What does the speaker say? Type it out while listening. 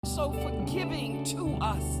So forgiving to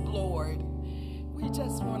us, Lord. We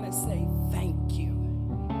just want to say thank you.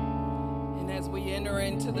 And as we enter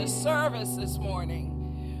into the service this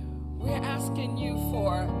morning, we're asking you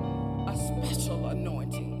for a special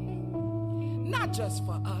anointing, not just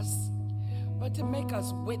for us, but to make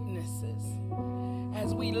us witnesses.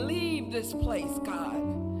 As we leave this place, God,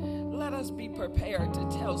 let us be prepared to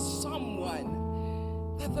tell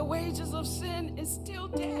someone that the wages of sin is still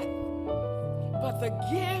death, but the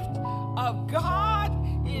gift of God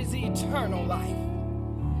is eternal life.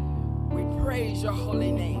 We praise your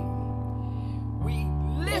holy name. We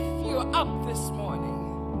lift you up this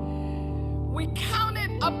morning. We count it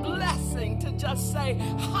a blessing to just say,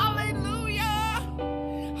 hallelujah,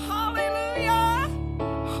 hallelujah,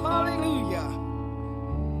 hallelujah.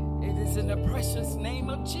 It is in the precious name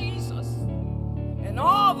of Jesus. And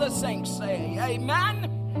all the saints say, amen,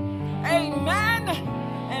 amen,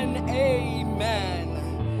 and amen.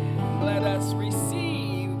 Let us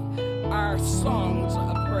receive our songs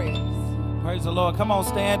of praise. Praise the Lord. Come on,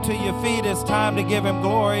 stand to your feet. It's time to give him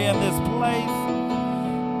glory in this place.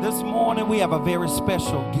 This morning we have a very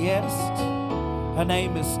special guest. Her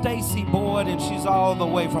name is Stacy Boyd, and she's all the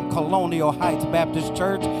way from Colonial Heights Baptist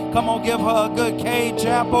Church. Come on, give her a good Cade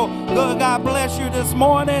Chapel. Good God bless you this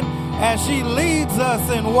morning as she leads us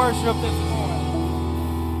in worship this morning.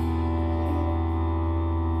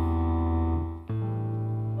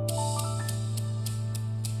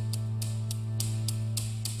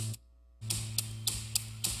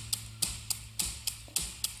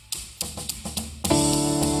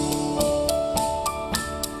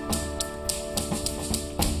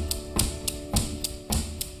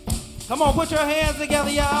 Come on, put your hands together,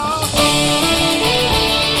 y'all.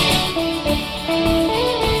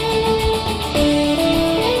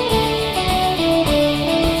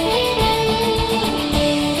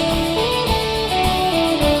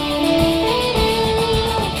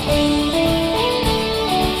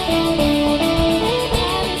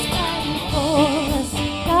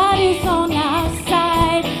 God is on our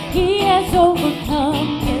side. He has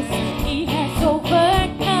overcome. Yes, he has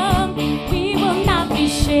overcome. We will not be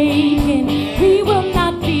shaken. We will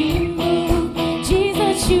not be moved.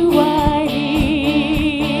 Jesus, you are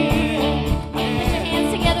here. Put your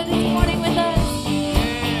hands together this morning with us.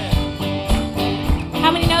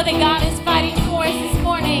 How many know that God is fighting for us this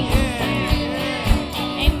morning?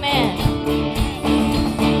 Amen.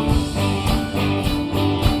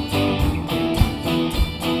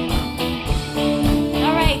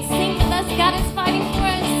 All right, sing with us. God is fighting for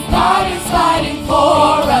us. God is fighting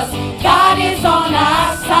for us. God is on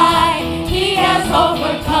our side. He has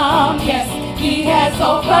overcome. Yes, he has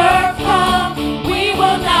overcome. We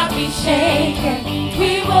will not be shaken.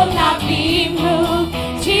 We will not be moved.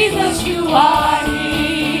 Jesus, you are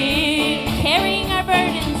here. Carrying our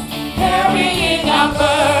burdens. Carrying our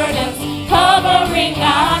burdens, covering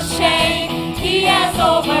our shame. He has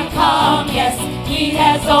overcome. Yes, he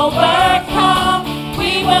has overcome.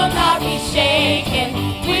 We will not be shaken.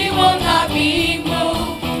 We will not be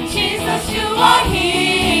moved. Jesus, you are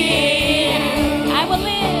here. I will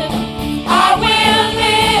live. I will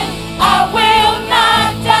live. I will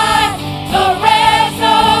not die. The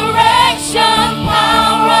resurrection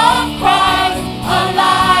power of Christ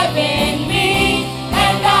alive in me,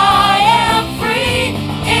 and I am free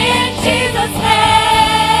in Jesus' name.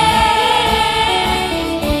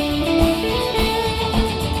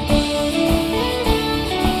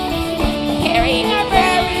 Carrying our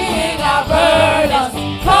Burdens,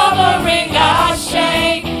 covering our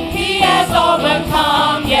shame. He has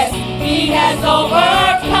overcome. Yes, he has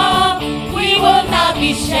overcome. We will not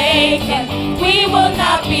be shaken. We will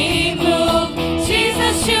not be moved.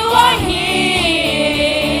 Jesus, you are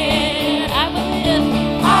here. I will live.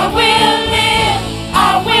 I will live.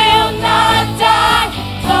 I will not die.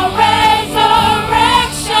 The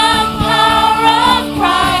resurrection power of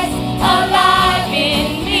Christ alive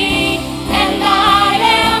in me, and I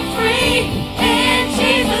am free in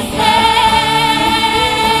Jesus' name.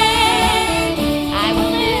 I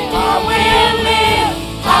will live. I will live.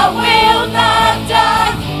 I will not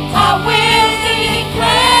die. I will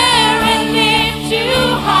declare and lift you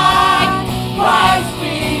high. Christ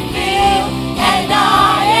revealed, and I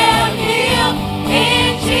am healed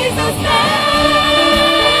in Jesus' name.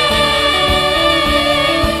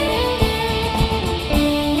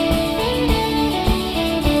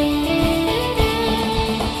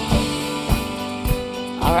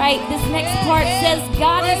 All right, this next part says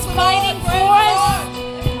God is fighting for us.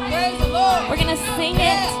 Praise the Lord. We're going to sing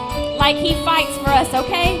it like he fights for us,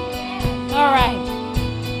 okay? All right.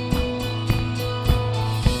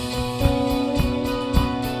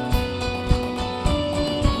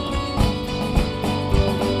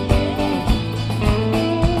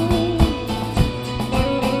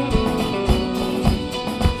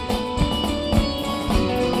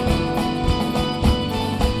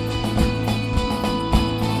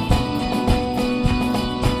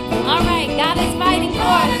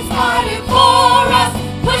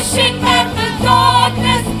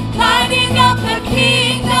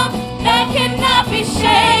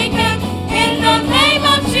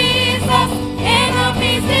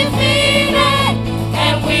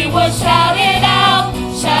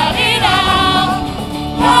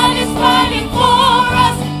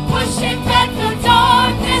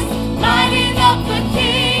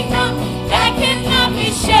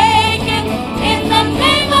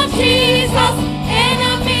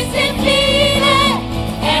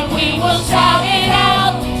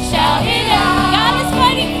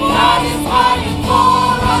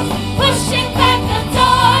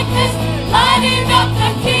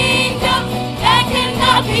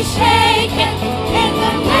 shaken. In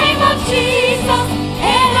the name of Jesus,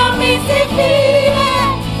 enemies defeated.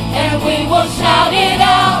 And we will shout it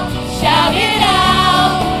out, shout it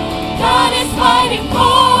out. God is fighting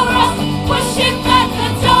for us, pushing back the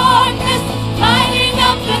darkness, lighting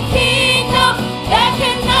up the kingdom that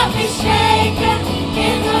cannot be shaken.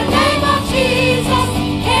 In the name of Jesus,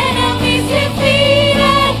 enemies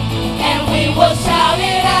defeated. And we will shout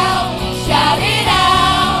it out, shout it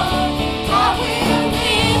out. I will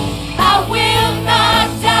live, I will not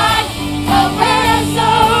die. The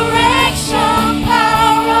resurrection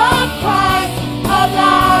power of Christ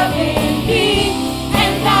alive in me,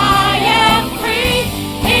 and I am free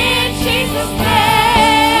in Jesus' name.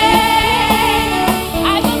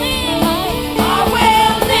 I believe I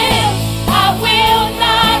will live, I will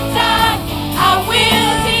not die. I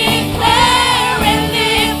will declare and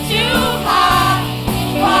lift you high.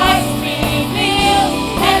 Christ revealed,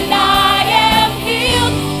 and I am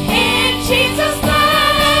healed in Jesus' name.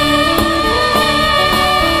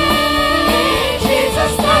 In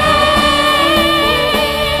Jesus' name.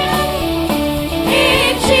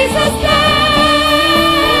 In Jesus' name.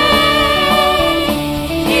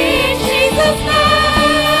 In Jesus' name.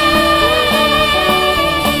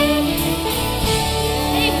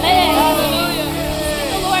 Amen. Hallelujah.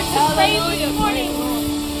 The Lord to praise this morning.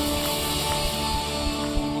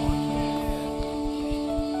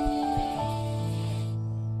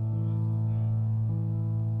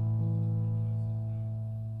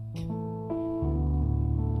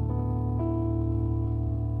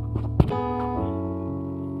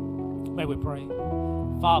 May we pray.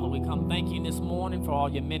 Father, we come thank you this morning for all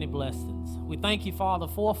your many blessings. We thank you, Father,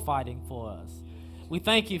 for fighting for us. We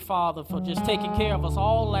thank you, Father, for just taking care of us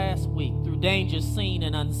all last week through dangers seen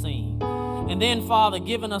and unseen. And then, Father,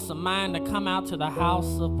 giving us a mind to come out to the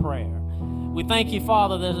house of prayer. We thank you,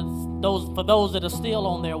 Father, for those that are still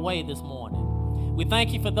on their way this morning. We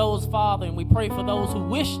thank you for those, Father, and we pray for those who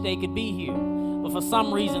wish they could be here, but for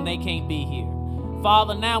some reason they can't be here.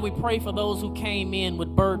 Father, now we pray for those who came in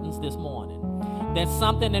with burdens this morning, that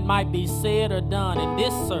something that might be said or done in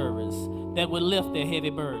this service that would lift their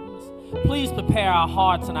heavy burdens. Please prepare our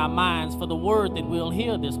hearts and our minds for the word that we'll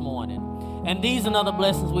hear this morning. And these and other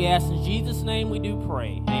blessings we ask in Jesus' name we do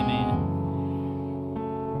pray. Amen.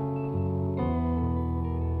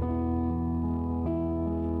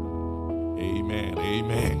 Amen.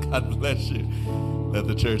 Amen. God bless you. Let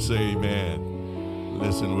the church say amen.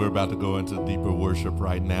 Listen, we're about to go into deeper worship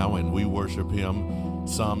right now, and we worship him,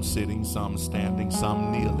 some sitting, some standing,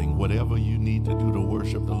 some kneeling. Whatever you need to do to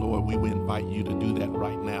worship the Lord, we will invite you to do that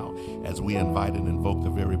right now as we invite and invoke the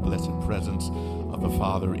very blessed presence of the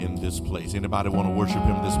Father in this place. Anybody want to worship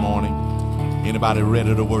him this morning? Anybody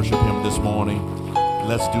ready to worship him this morning?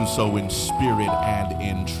 Let's do so in spirit and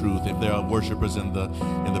in truth. If there are worshipers in the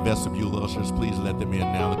vestibule, ushers, please let them in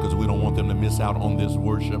now, because we don't want them to miss out on this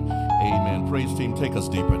worship. Amen. Praise team, take us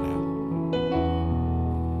deeper now.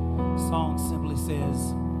 Song simply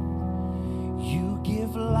says, you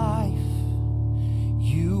give life,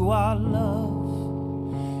 you are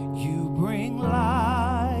love, you bring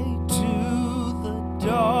light to the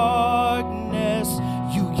darkness,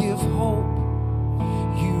 you give hope,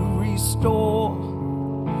 you restore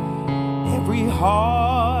every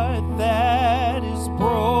heart that is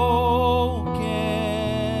broken,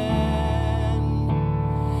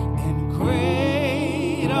 and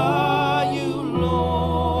great are you, Lord.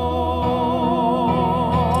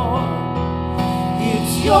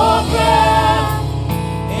 It's your breath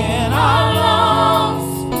in our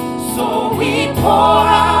lungs, so we pour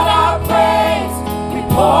out our praise, we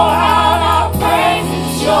pour out our praise.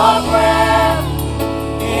 It's your breath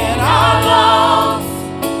in our lungs,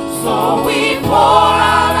 so we pour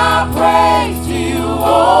out our praise to you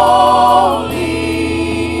only.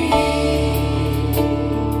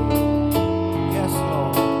 Yes,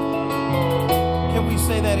 Lord. Can we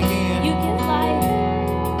say that again? You give life.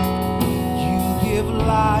 You give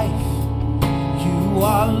life. You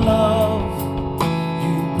are love.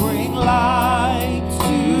 You bring light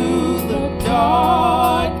to the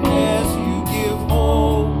darkness. You give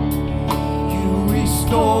hope. You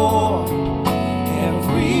restore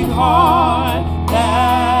every heart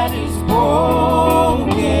that is broken,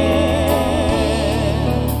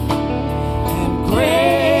 and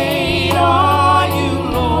great are you,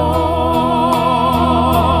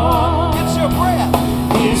 Lord. It's your breath.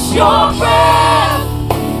 It's your breath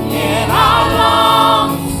in our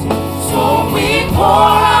lungs,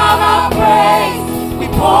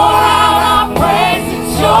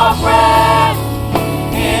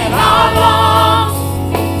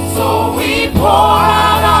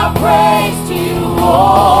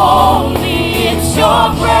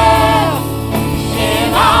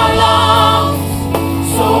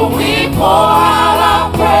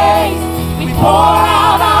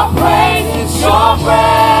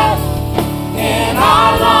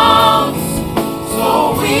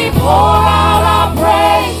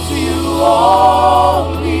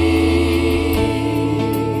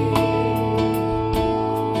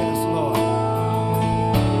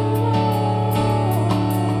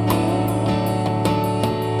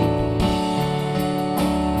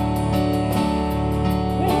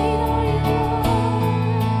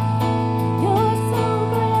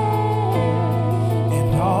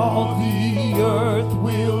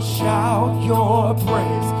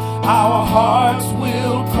 hearts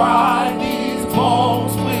will cry, these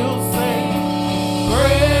bones will sing.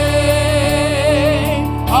 Great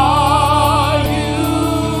are you,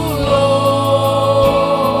 Lord.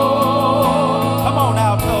 Come on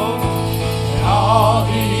now, toes. And all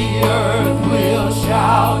the earth will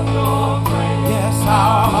shout your praise. Yes,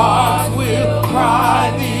 our hearts will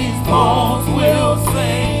cry, these bones will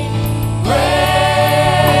sing. Great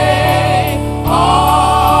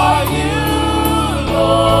are you,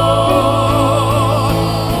 Lord.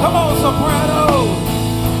 Come on, soprano.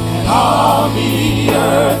 And all the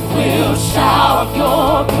earth will shout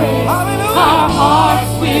your praise. Hallelujah. Our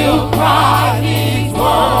hearts will cry, these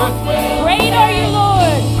words will. Great are you,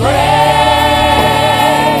 Lord. Great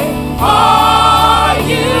are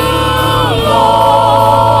you, Lord.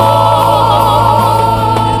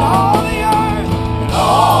 And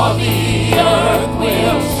all the earth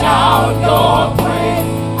will shout your praise.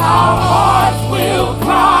 Our hearts will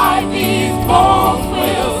cry, these bones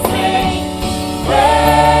will sing. Great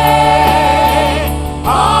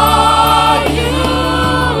are you,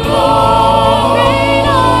 Lord. Great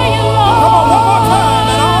are you, Lord. Come on, one more time.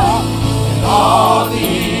 And all the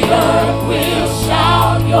earth will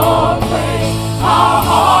shout your praise. Our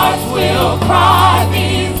hearts will cry,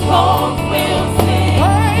 these bones will sing.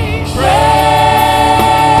 Great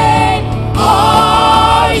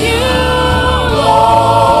are you, Lord.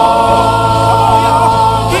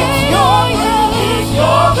 It's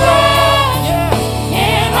your breath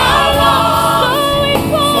in our lungs.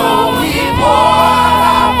 So we pour out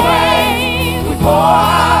our praise. We pour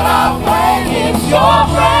out our praise. It's your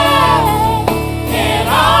breath in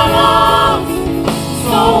our lungs.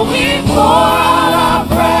 So we pour out our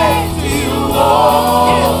praise to you,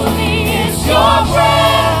 Lord. It's your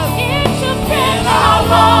breath in our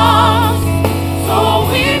lungs. So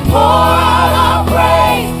we pour out our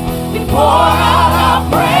praise. We pour out our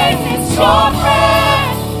praise. It's your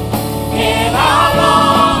breath in our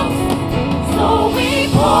lungs. So we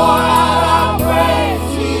pour out our praise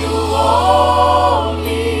to you only.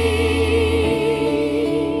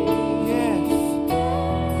 Yes.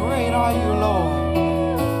 Great are you, Lord.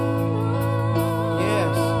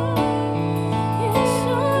 Yes. It's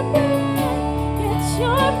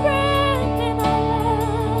your breath in our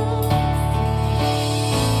lungs.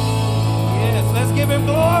 Yes. Let's give him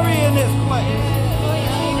glory in this place.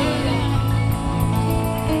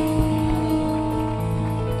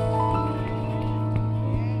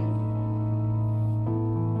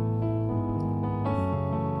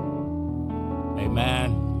 Amen.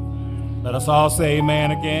 Let us all say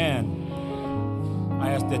amen again.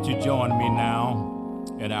 I ask that you join me now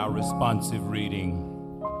in our responsive reading.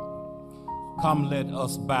 Come, let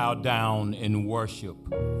us bow down in worship.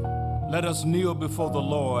 Let us kneel before the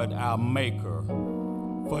Lord, our Maker.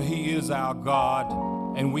 For he is our God,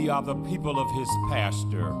 and we are the people of his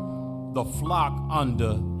pasture, the flock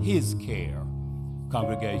under his care.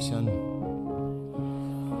 Congregation.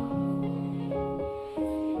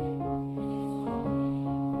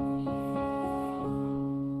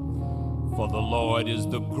 For the Lord is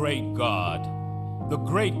the great God, the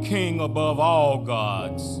great King above all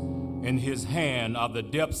gods. In his hand are the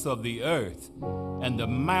depths of the earth, and the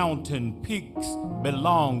mountain peaks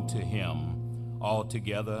belong to him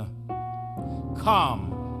altogether.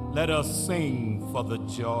 Come, let us sing for the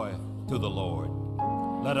joy to the Lord.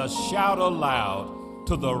 Let us shout aloud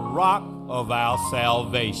to the rock of our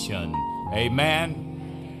salvation. Amen.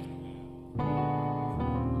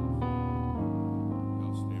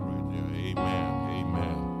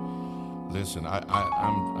 Listen,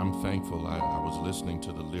 I'm thankful. I was listening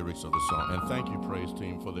to the lyrics of the song, and thank you, praise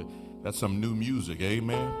team, for that's some new music.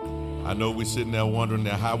 Amen. I know we're sitting there wondering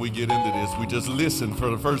now how we get into this. We just listened for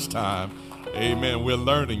the first time. Amen. We're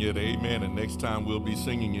learning it. Amen. And next time we'll be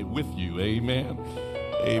singing it with you. Amen.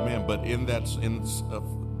 Amen. But in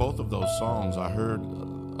both of those songs, I heard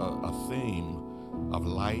a theme of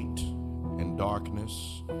light and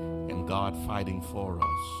darkness, and God fighting for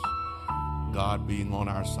us. God being on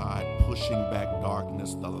our side, pushing back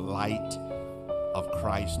darkness. The light of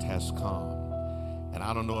Christ has come. And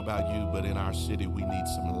I don't know about you, but in our city, we need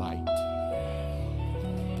some light.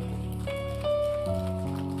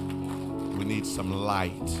 We need some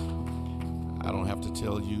light. I don't have to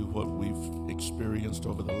tell you what we've experienced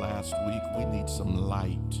over the last week. We need some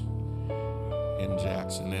light in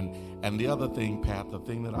Jackson. And the other thing, Pat, the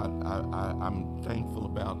thing that I'm thankful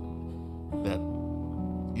about, that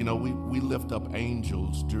you know, we lift up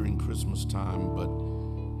angels during Christmas time, but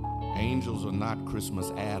angels are not Christmas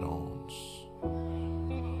add-ons.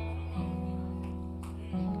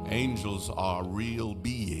 Angels are real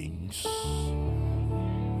beings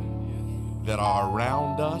that are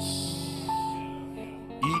around us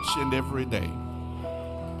each and every day.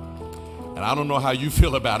 And I don't know how you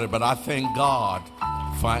feel about it, but I thank God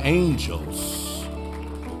for angels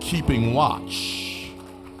keeping watch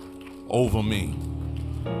over me.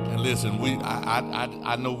 And listen,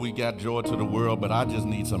 I know we got joy to the world, but I just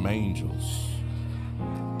need some angels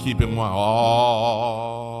keeping watch all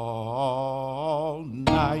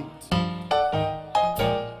night.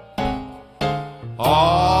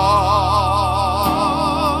 All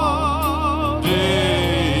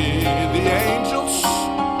day, the angels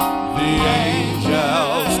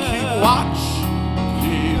keep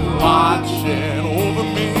watching over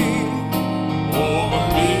me, over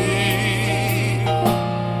me.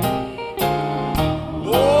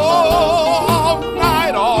 Oh, all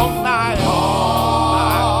night, all night, all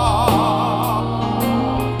night.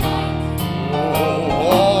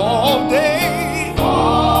 All day,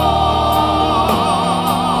 all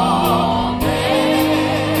day.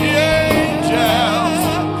 The angels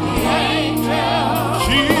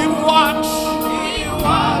keep watching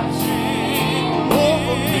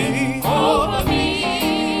over me.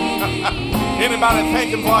 Anybody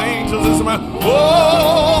thanking for angels this morning? Oh,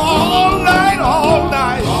 all night, all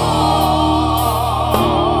night.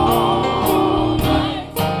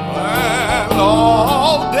 And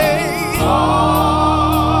all day.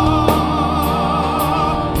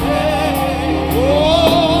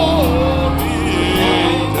 Oh, the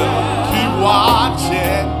angels keep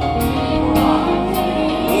watching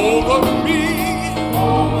over me.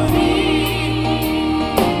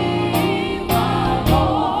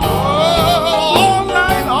 All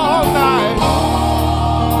night, all night.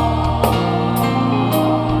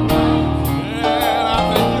 And I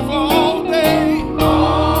thank you for all day.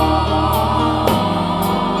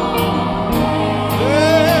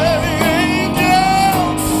 Yeah, the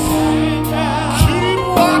angels keep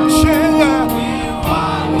watching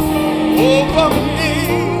over me.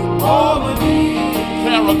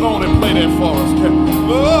 Carol, go on and play that for us.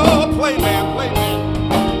 Oh, play man, play man.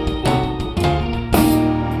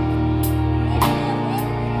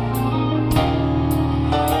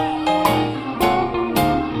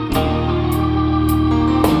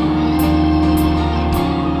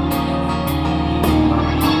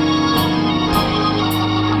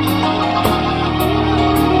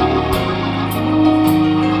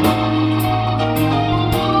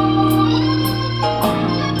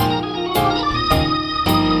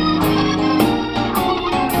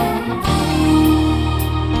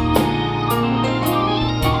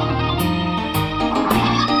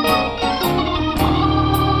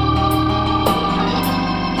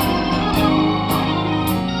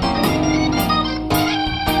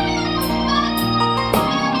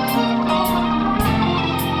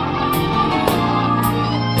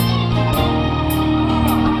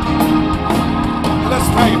 Let's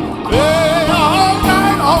play. Yeah, all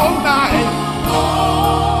night, all night.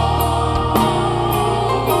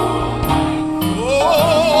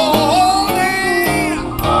 All day.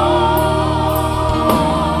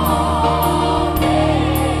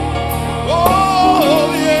 Oh,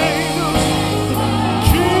 the angels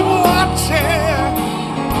keep watching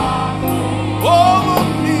over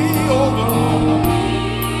me, over me.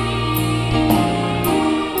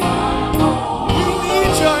 We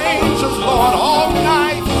need your angels, Lord, all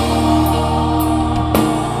night.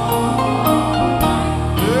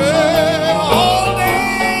 Yeah, all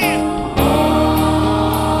day.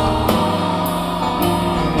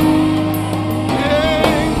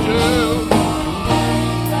 Angels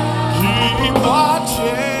keep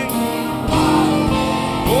watching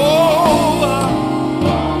over.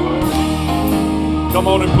 Come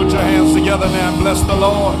on and put your hands together now and bless the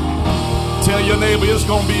Lord. Tell your neighbor it's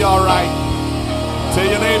gonna be all right. Tell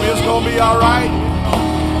your neighbor it's gonna be all right.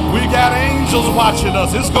 We got angels watching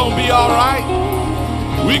us. It's gonna be all right.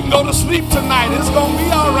 We can go to sleep tonight. It's gonna be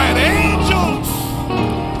all right. Angels.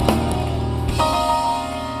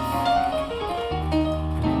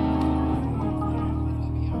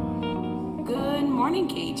 Good morning,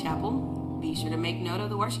 Cade Chapel. Be sure to make note of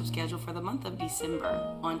the worship schedule for the month of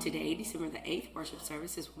December. On today, December the 8th, worship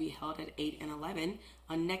services will be held at 8 and 11.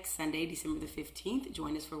 On next Sunday, December the 15th,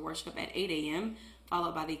 join us for worship at 8 a.m.,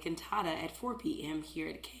 followed by the cantata at 4 p.m. here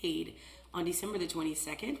at Cade. On December the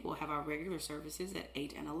 22nd, we'll have our regular services at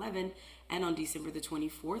 8 and 11. And on December the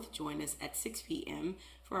 24th, join us at 6 p.m.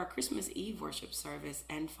 for our Christmas Eve worship service.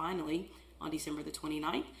 And finally, on December the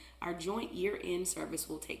 29th, our joint year-end service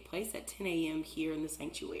will take place at 10 a.m. here in the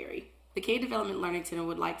sanctuary. The Cade Development Learning Center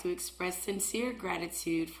would like to express sincere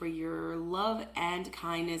gratitude for your love and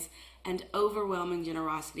kindness and overwhelming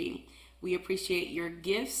generosity. We appreciate your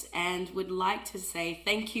gifts and would like to say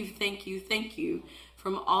thank you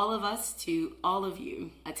From all of us to all of you.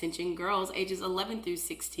 Attention girls ages 11 through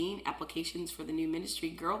 16. Applications for the new ministry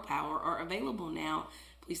Girl Power are available now.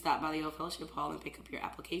 Please stop by the Old Fellowship Hall and pick up your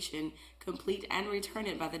application. Complete and return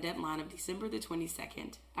it by the deadline of December the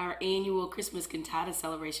 22nd. Our annual Christmas Cantata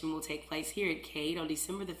celebration will take place here at Cade on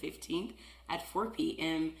December the 15th at 4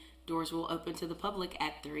 p.m. Doors will open to the public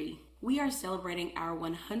at 3. We are celebrating our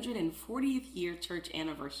 140th year church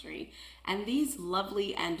anniversary, and these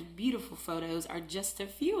lovely and beautiful photos are just a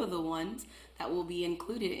few of the ones that will be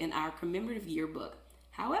included in our commemorative yearbook.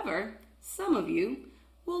 However, some of you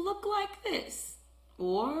will look like this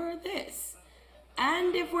or this,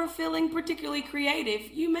 and if we're feeling particularly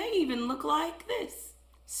creative, you may even look like this.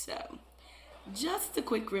 So, just a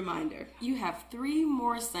quick reminder, you have 3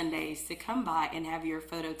 more Sundays to come by and have your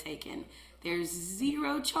photo taken. There's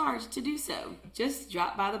 0 charge to do so. Just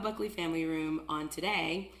drop by the Buckley Family Room on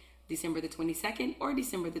today, December the 22nd or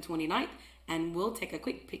December the 29th, and we'll take a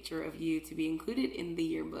quick picture of you to be included in the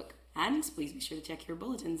yearbook. And please be sure to check your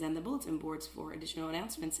bulletins and the bulletin boards for additional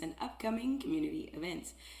announcements and upcoming community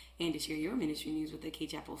events. And to share your ministry news with the Cade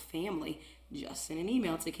Chapel family, just send an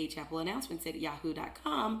email to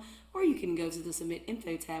cadechapelannouncements@yahoo.com, or you can go to the Submit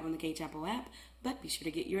Info tab on the Cade Chapel app. But be sure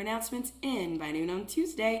to get your announcements in by noon on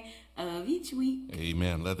Tuesday of each week.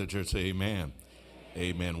 Amen. Let the church say amen.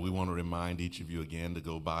 Amen. We want to remind each of you again to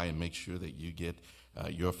go by and make sure that you get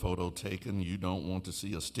your photo taken. You don't want to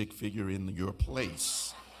see a stick figure in your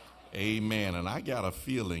place. Amen. And I got a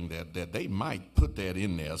feeling that they might put that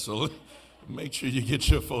in there. So make sure you get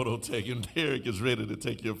your photo taken. Derek is ready to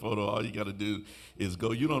take your photo. All you got to do is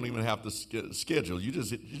go. You don't even have to schedule. You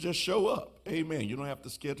just show up. Amen. You don't have to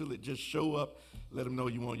schedule it. Just show up. Let them know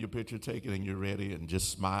you want your picture taken and you're ready, and just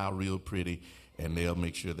smile real pretty, and they'll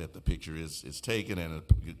make sure that the picture is taken and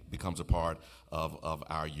it becomes a part of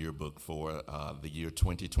our yearbook for the year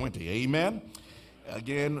 2020. Amen.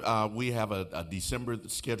 Again, we have a December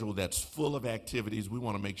schedule that's full of activities. We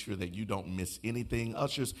want to make sure that you don't miss anything.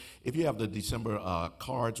 Ushers, if you have the December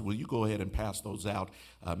cards, will you go ahead and pass those out?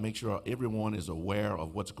 Make sure everyone is aware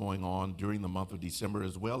of what's going on during the month of December,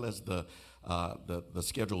 as well as the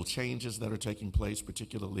schedule changes that are taking place,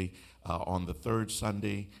 particularly on the third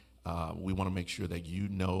Sunday. We want to make sure that you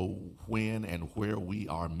know when and where we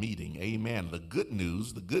are meeting. Amen. The good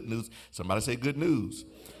news, somebody say good news.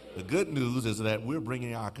 The good news is that we're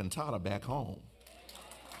bringing our cantata back home.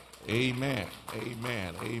 Amen,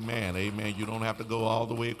 amen, amen, amen. You don't have to go all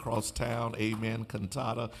the way across town. Amen.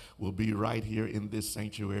 Cantata will be right here in this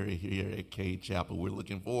sanctuary here at Cade Chapel. We're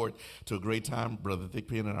looking forward to a great time. Brother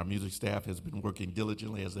Thickpen and our music staff has been working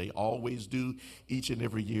diligently, as they always do, each and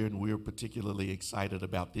every year, and we're particularly excited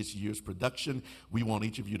about this year's production. We want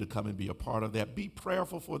each of you to come and be a part of that. Be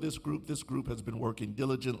prayerful for this group. This group has been working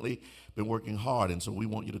diligently, been working hard, and so we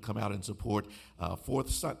want you to come out and support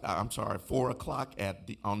 4 o'clock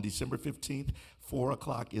on December 15th. 4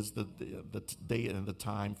 o'clock is the day and the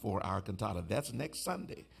time for our cantata. That's next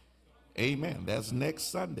Sunday. Amen. That's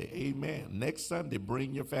next Sunday. Amen. Next Sunday,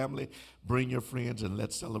 bring your family, bring your friends, and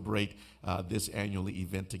let's celebrate this annual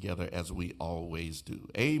event together as we always do.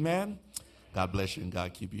 Amen. God bless you and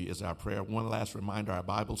God keep you is our prayer. One last reminder, our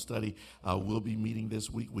Bible study will be meeting this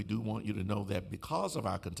week. We do want you to know that because of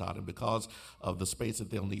our cantata and because of the space that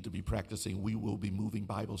they'll need to be practicing, we will be moving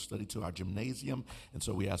Bible study to our gymnasium. And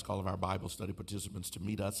so we ask all of our Bible study participants to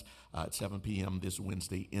meet us at 7 p.m. this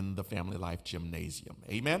Wednesday in the Family Life Gymnasium.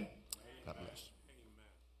 Amen. God bless.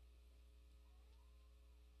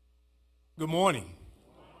 Good morning.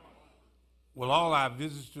 Will all our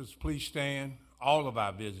visitors please stand? All of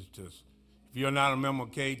our visitors. If you're not a member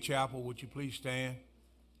of Cade Chapel, would you please stand?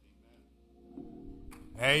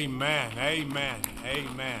 Amen, amen,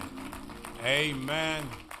 amen, amen,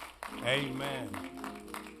 amen.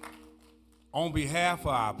 On behalf of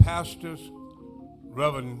our pastors,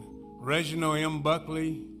 Reverend Reginald M.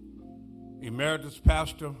 Buckley, Emeritus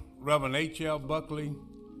Pastor Reverend H.L. Buckley,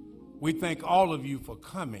 we thank all of you for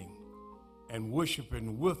coming and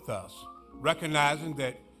worshiping with us, recognizing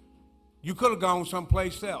that you could have gone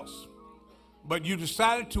someplace else, but you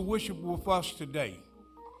decided to worship with us today.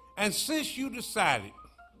 And since you decided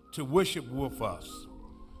to worship with us,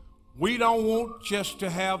 we don't want just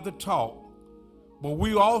to have the talk, but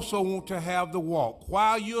we also want to have the walk.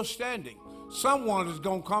 While you're standing, someone is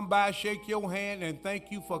going to come by, shake your hand, and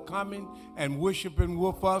thank you for coming and worshiping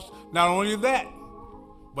with us. Not only that,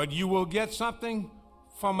 but you will get something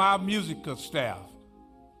from our musical staff.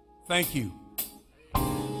 Thank you.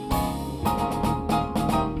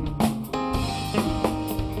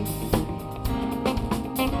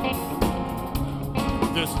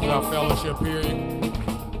 This is our fellowship period.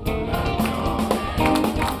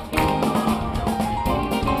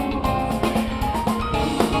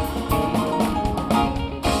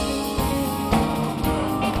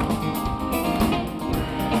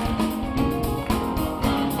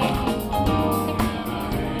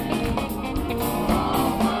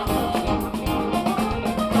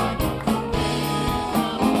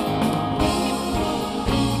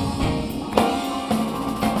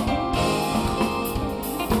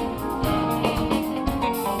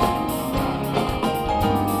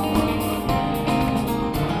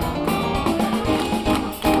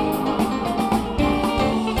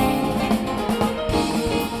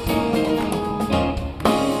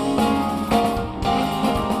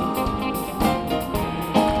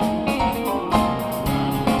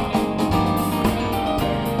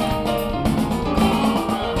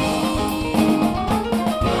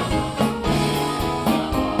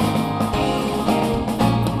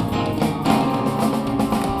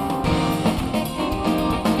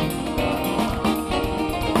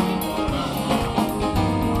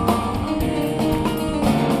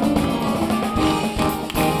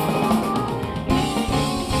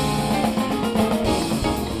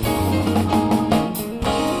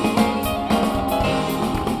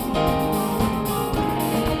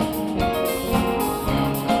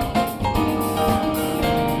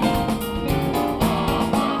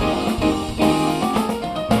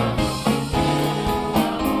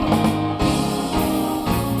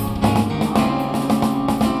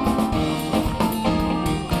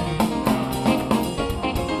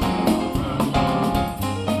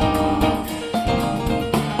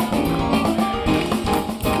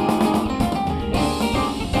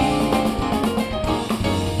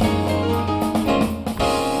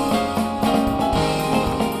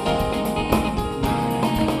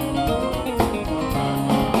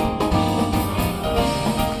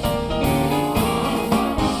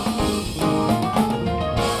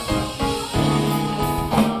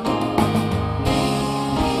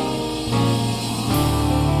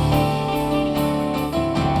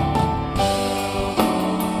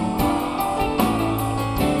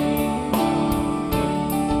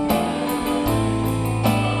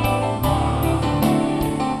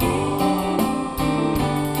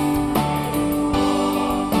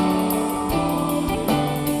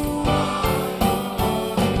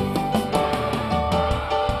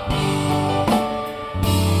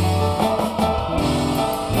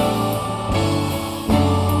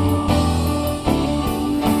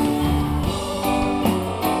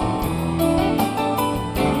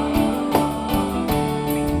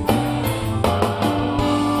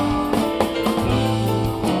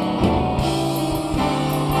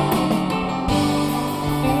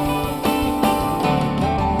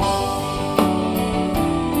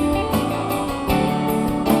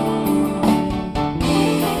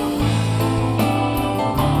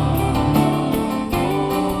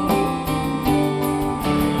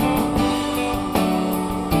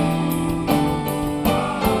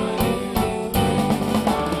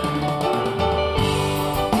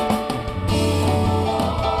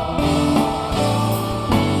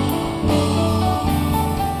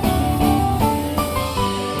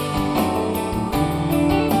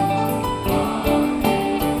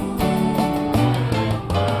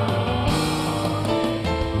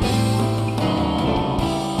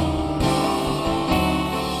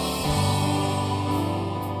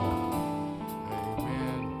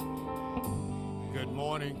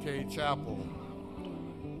 morning, Cade Chapel.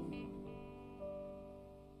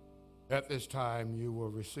 At this time, you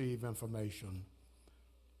will receive information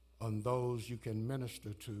on those you can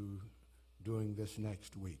minister to during this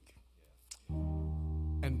next week.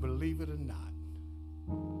 And believe it or not,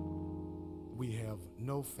 we have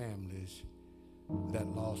no families that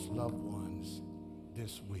lost loved ones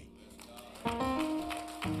this week.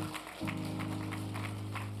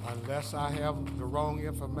 Unless I have the wrong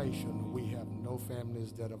information, we have no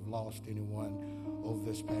families that have lost anyone over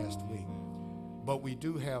this past week. But we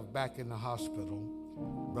do have back in the hospital,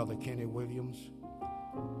 Brother Kenny Williams,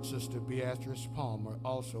 Sister Beatrice Palmer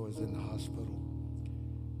also is in the hospital.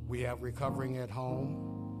 We have recovering at home,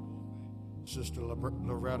 Sister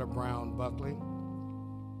Loretta Brown Buckley,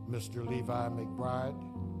 Mr. Levi McBride,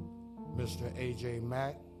 Mr. A.J.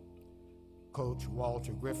 Mack, Coach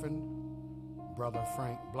Walter Griffin, Brother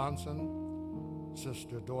Frank Blunson,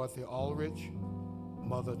 Sister Dorothy Aldrich,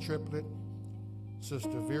 Mother Triplett,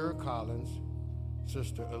 Sister Vera Collins,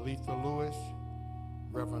 Sister Aletha Lewis,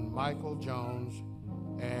 Reverend Michael Jones,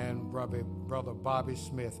 and Brother Bobby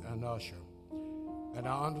Smith, an usher. And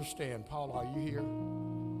I understand, Paula, are you here?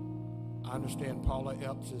 I understand Paula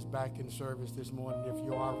Epps is back in service this morning. If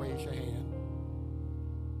you are, raise your hand.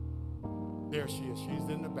 There she is. She's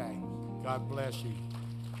in the back. God bless you.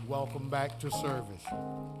 Welcome back to service.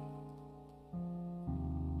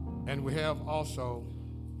 And we have also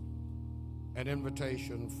an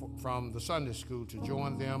invitation from the Sunday school to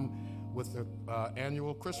join them with the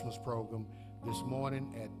annual Christmas program this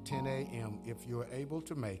morning at 10 a.m. If you're able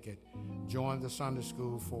to make it, join the Sunday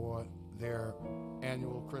school for their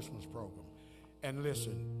annual Christmas program. And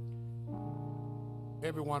listen,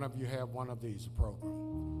 every one of you have one of these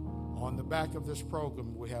programs. On the back of this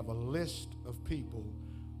program, we have a list of people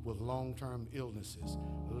with long-term illnesses.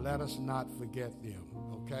 Let us not forget them,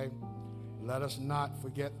 okay? Let us not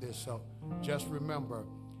forget this. So just remember,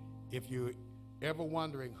 if you're ever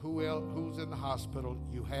wondering who's in the hospital,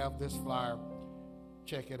 you have this flyer.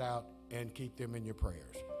 Check it out and keep them in your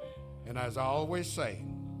prayers. And as I always say,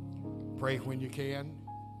 pray when you can,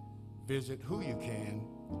 visit who you can,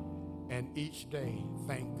 and each day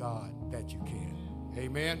thank God that you can.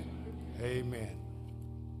 Amen? Amen.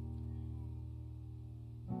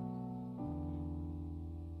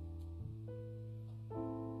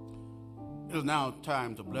 It is now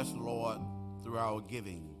time to bless the Lord through our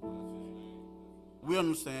giving. We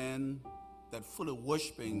understand that fully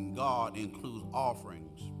worshiping God includes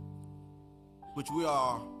offerings, which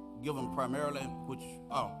are given primarily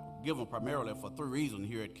for three reasons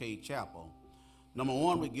here at Cade Chapel. Number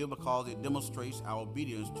one, we give because it demonstrates our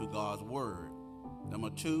obedience to God's word. Number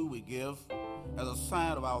two, we give as a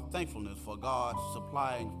sign of our thankfulness for God's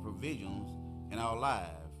supplying provisions in our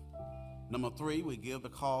lives. Number three, we give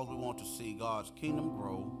because we want to see God's kingdom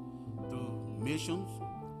grow through missions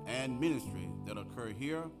and ministry that occur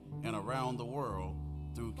here and around the world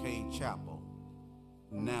through Cade Chapel.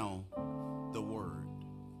 Now, the word.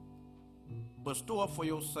 But store up for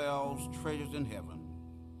yourselves treasures in heaven,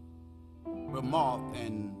 where moth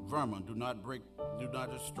and vermin do not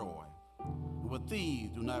destroy, where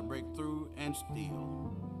thieves do not break through and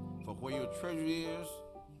steal. For where your treasure is,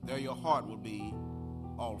 there your heart will be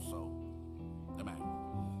also. Amen.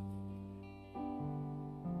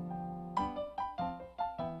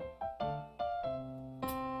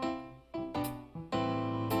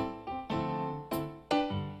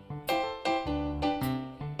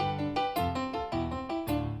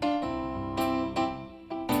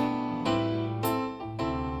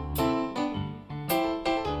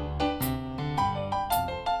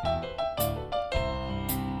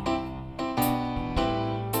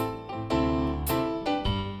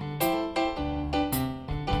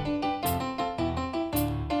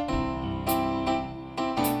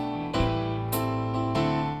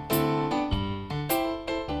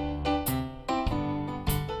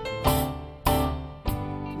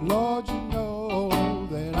 Lord, you know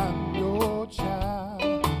that I'm your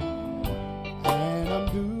child, and I'm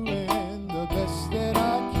doing the best that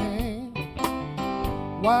I can.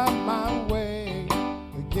 Why my way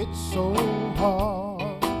gets so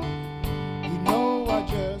hard? You know I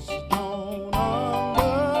just don't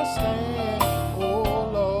understand. Oh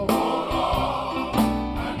Lord,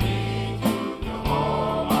 I need you to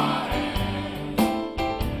hold my hand.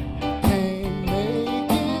 Can't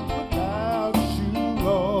make it without you,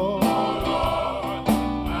 Lord.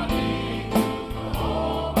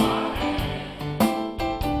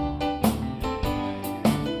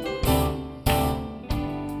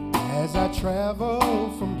 As I travel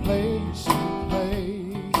from place to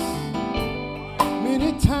place,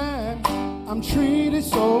 many times I'm treated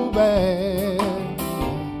so bad.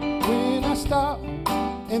 stop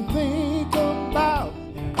and think about.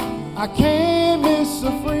 I can't miss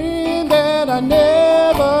a friend that I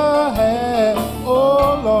never had.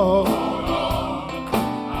 Oh Lord,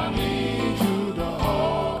 I need you to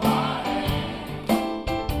hold my hand.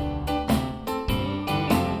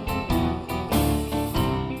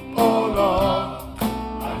 Oh Lord,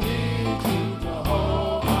 I need you to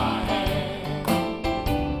hold my hand.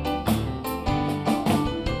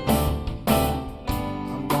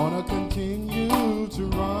 I'm gonna continue to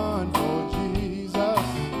run for Jesus,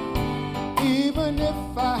 even if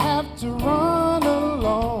I have to run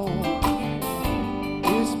alone.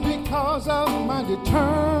 It's because of my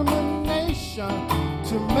determination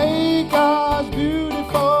to make God's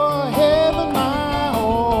beautiful heaven my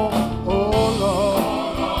home. Oh Lord,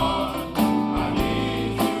 I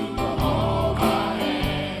need you to hold my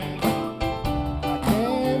hand. I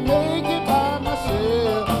can't make it by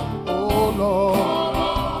myself. Oh Lord,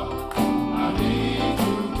 I need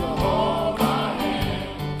you to hold my hand.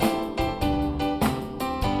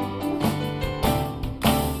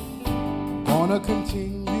 Gonna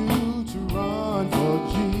continue to run for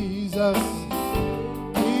Jesus,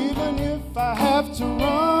 even if I have to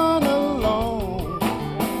run alone.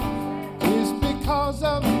 It's because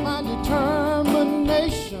of my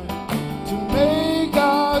determination to make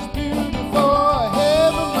God's beautiful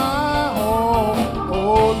heaven my home.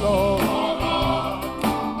 Oh Lord,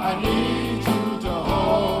 I need you to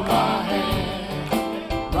hold my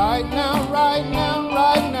hand. Right now, right now,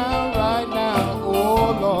 right now, right now.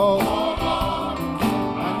 Oh Lord,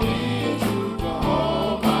 I need you to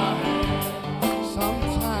hold my hand.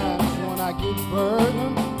 Sometimes when I get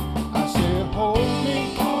burdened, I say, hold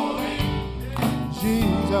me,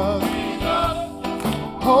 Jesus.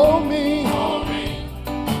 Hold me,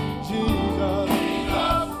 Jesus.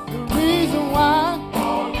 The reason why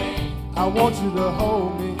I want you to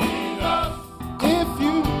hold me. If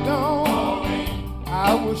you don't,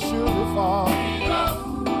 I will surely fall.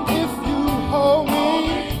 If you hold me,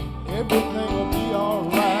 everything will be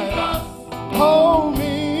alright. Hold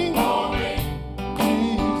me,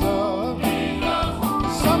 Jesus.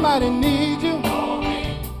 Somebody needs you to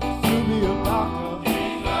be a doctor.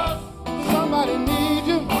 Somebody needs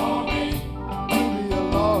you to be a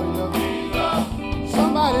lawyer.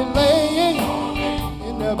 Somebody laying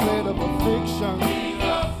in their bed of affliction.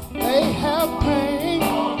 They have pain,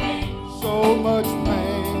 so much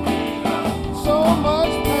pain, so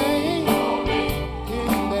much pain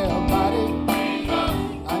in their body.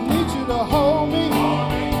 I need you to hold me.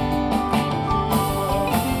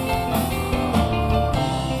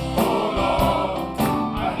 Oh Lord,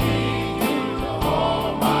 I need you to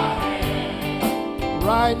hold my hand.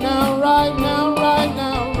 Right now, right now, right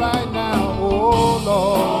now, right now. Oh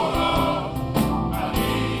Lord, I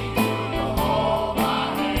need you to hold my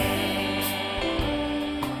hand.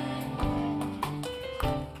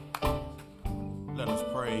 Let us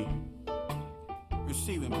pray.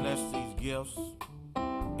 Receive and bless these gifts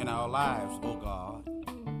in our lives, O God,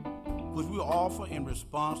 which we offer in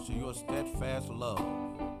response to your steadfast love.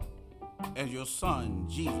 As your Son,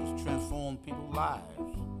 Jesus, transformed people's lives,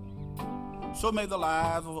 so may the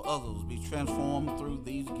lives of others be transformed through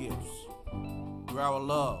these gifts, through our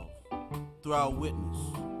love, through our witness.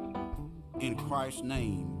 In Christ's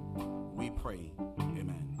name we pray.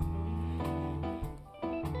 Amen.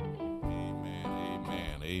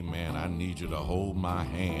 Amen. Amen. I need you to hold my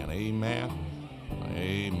hand. Amen.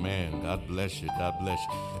 Amen. God bless you. God bless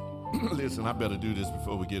you. Listen, I better do this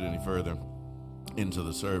before we get any further into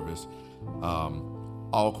the service.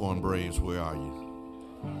 Alcorn Braves, where are you?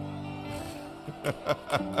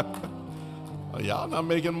 Y'all not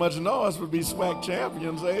making much noise for be SWAC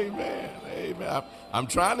champions. Amen. Amen. I'm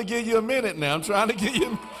trying to give you a minute now. I'm trying to give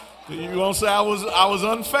you. You won't say I was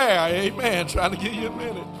unfair. Amen. Trying to give you a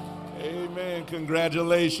minute. Amen.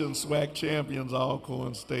 Congratulations, SWAC champions,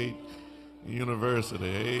 Alcorn State University.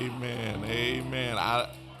 Amen. Amen.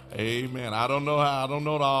 Amen. I don't know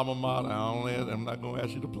the alma mater. I'm not going to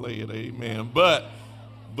ask you to play it. Amen. But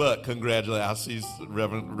congratulations. I see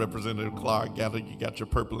Representative Clark you got your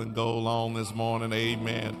purple and gold on this morning.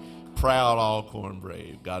 Amen. Proud Alcorn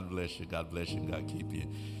Brave. God bless you. God bless you. God keep you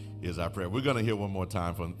is our prayer. We're going to hear one more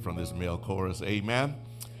time from this male chorus. Amen.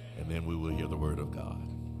 And then we will hear the word of God.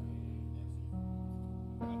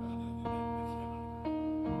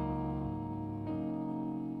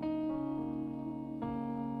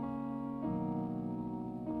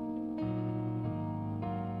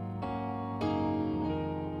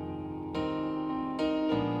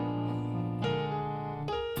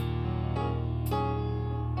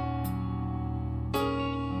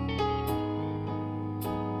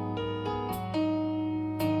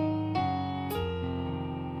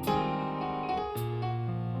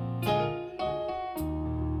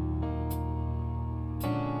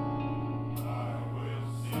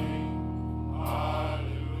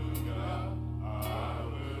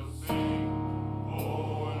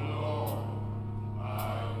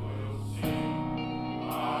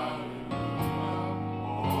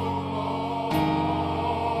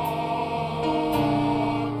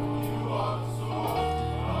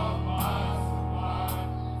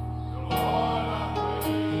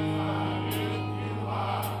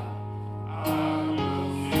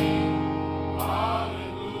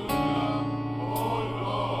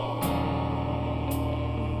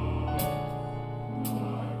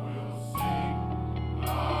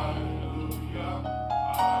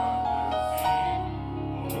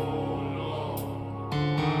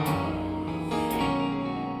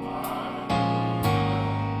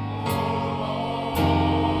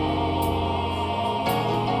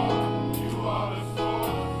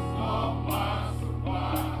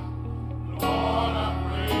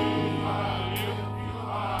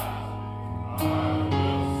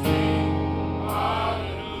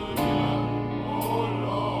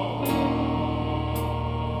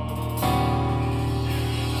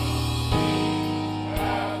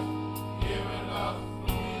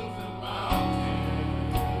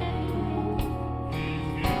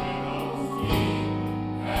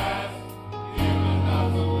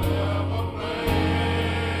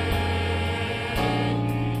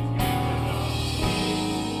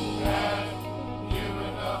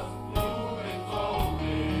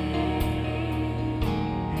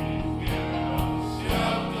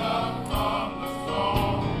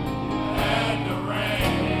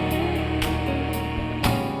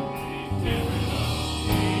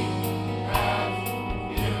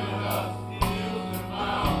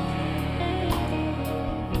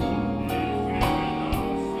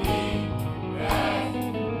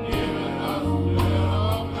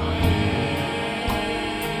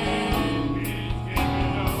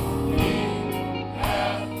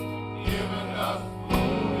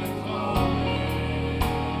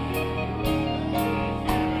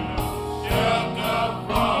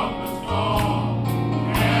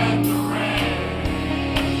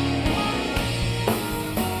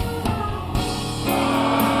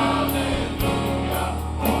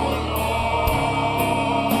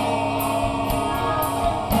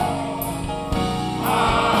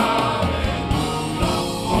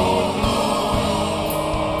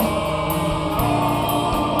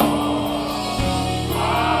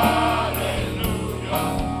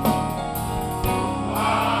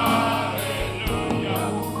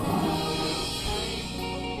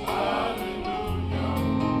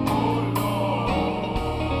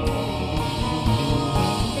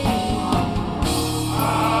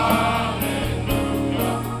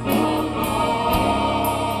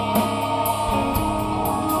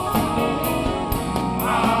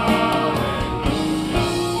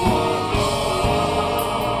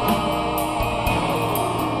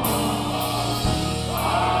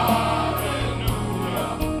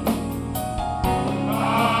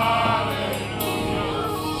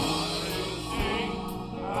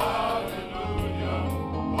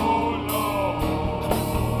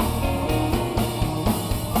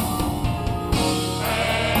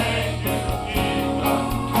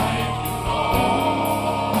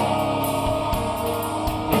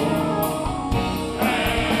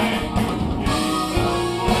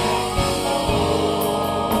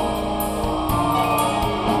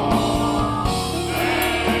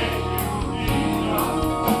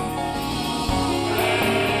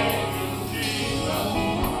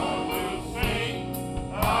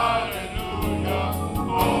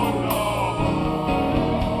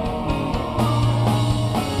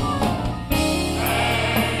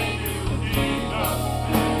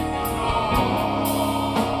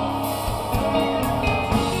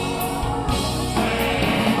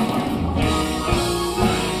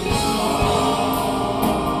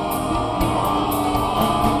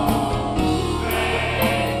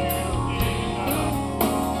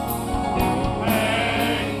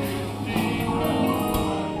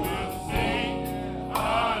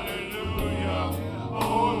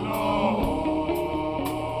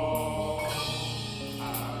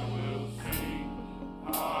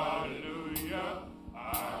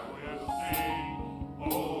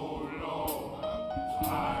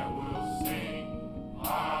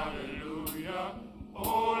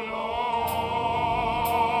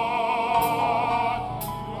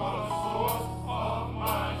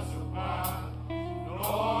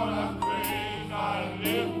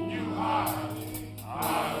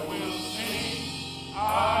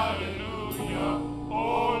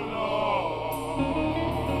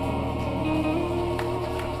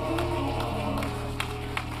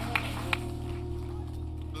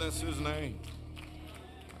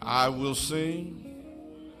 I will sing.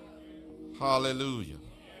 Hallelujah.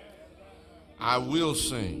 I will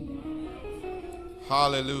sing.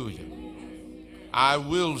 Hallelujah. I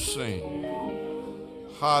will sing.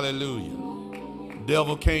 Hallelujah.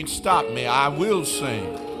 Devil can't stop me. I will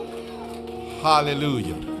sing.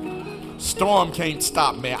 Hallelujah. Storm can't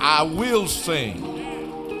stop me. I will sing.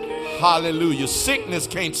 Hallelujah. Sickness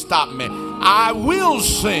can't stop me. I will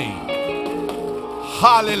sing.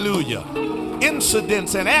 Hallelujah.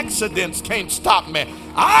 Incidents and accidents can't stop me.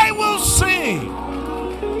 I will sing.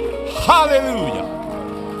 Hallelujah.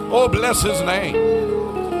 Oh, bless his name.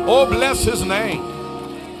 Oh, bless his name.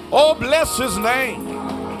 Oh, bless his name.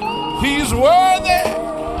 He's worthy.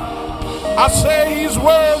 I say he's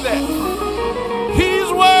worthy.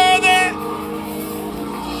 He's worthy.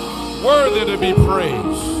 Worthy to be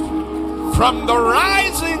praised. From the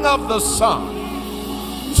rising of the sun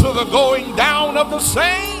to the going down of the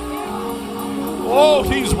same. Oh,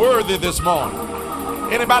 he's worthy this morning.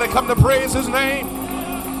 Anybody come to praise his name?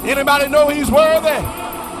 Anybody know he's worthy?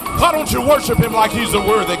 Why don't you worship him like he's a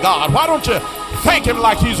worthy God? Why don't you thank him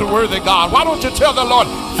like he's a worthy God? Why don't you tell the Lord,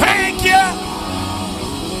 thank you.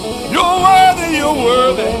 You're worthy, you're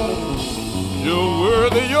worthy. You're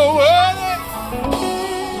worthy, you're worthy.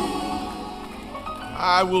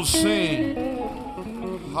 I will sing.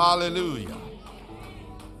 Hallelujah.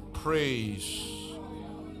 Praise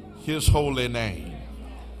his holy name.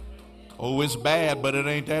 Oh, it's bad, but it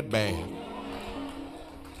ain't that bad.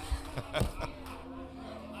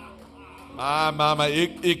 My mama,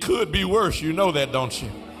 it could be worse. You know that, don't you?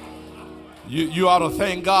 You ought to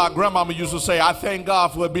thank God. Grandmama used to say, I thank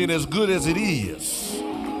God for it being as good as it is.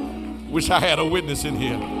 Wish I had a witness in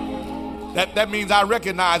here. That means I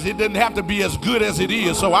recognize it didn't have to be as good as it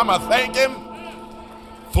is. So I'm going to thank him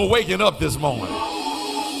for waking up this morning.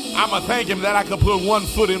 I'm going to thank him that I could put one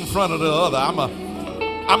foot in front of the other. I'm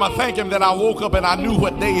going to thank him that I woke up and I knew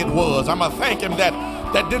what day it was. I'm going to thank him that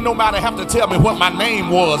didn't nobody have to tell me what my name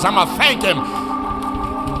was. I'm going to thank him.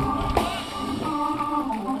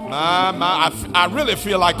 I really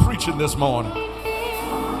feel like preaching this morning.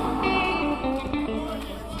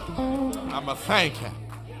 I'm going to thank him.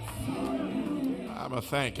 I'm going to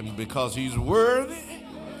thank him because he's worthy.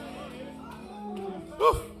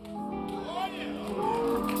 Woo.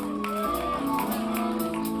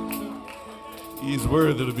 He's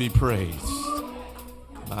worthy to be praised.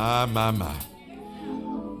 My.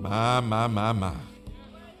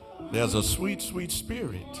 There's a sweet, sweet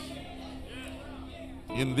spirit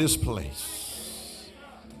in this place.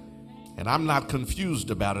 And I'm not confused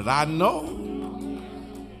about it. I know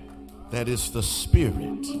that it's the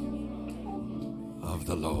Spirit of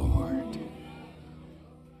the Lord.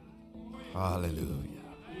 Hallelujah.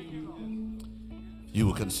 You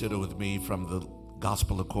will consider with me from the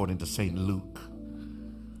Gospel according to St. Luke.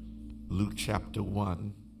 Luke chapter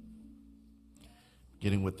 1.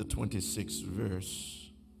 Getting with the 26th verse.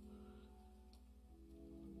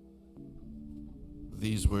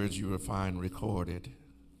 These words you will find recorded.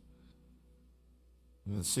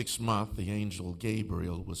 In the 6th month, the angel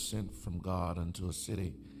Gabriel was sent from God unto a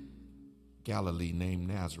city, Galilee, named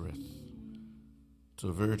Nazareth, to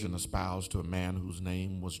a virgin espoused to a man whose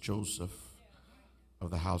name was Joseph, of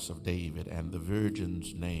the house of David, and the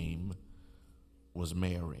virgin's name was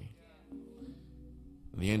Mary.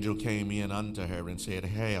 The angel came in unto her and said,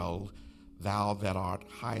 Hail, thou that art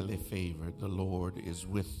highly favored, the Lord is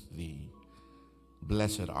with thee.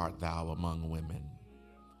 Blessed art thou among women.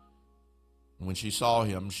 And when she saw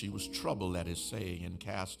him, she was troubled at his saying, and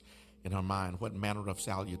cast in her mind what manner of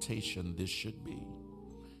salutation this should be.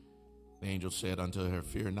 The angel said unto her,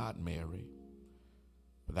 Fear not, Mary,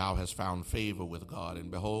 for thou hast found favor with God,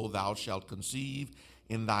 and behold, thou shalt conceive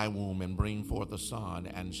in thy womb and bring forth a son,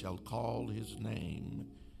 and shall call his name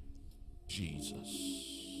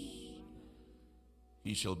Jesus.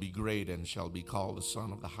 He shall be great and shall be called the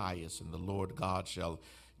Son of the Highest, and the Lord God shall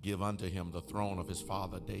give unto him the throne of his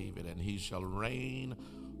father David, and he shall reign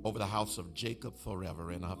over the house of Jacob forever,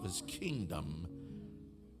 and of his kingdom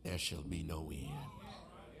there shall be no end.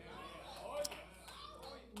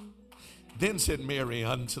 Then said Mary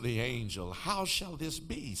unto the angel, How shall this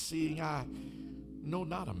be, seeing I know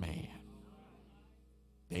not a man?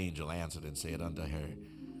 The angel answered and said unto her,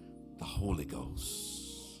 The Holy Ghost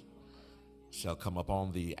shall come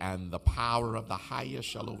upon thee, and the power of the highest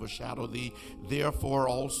shall overshadow thee. Therefore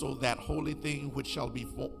also that holy thing which shall be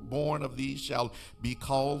born of thee shall be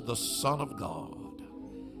called the Son of God.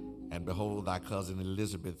 And behold, thy cousin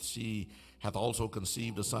Elizabeth, she hath also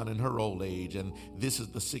conceived a son in her old age, and this is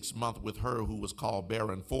the 6th month with her who was called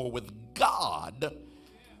barren. For with God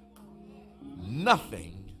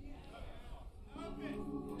nothing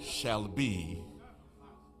shall be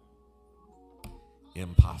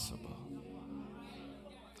impossible.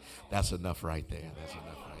 That's enough right there. That's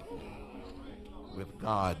enough right there. With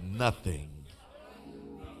God, nothing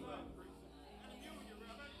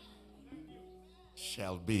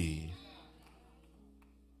shall be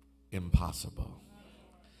impossible.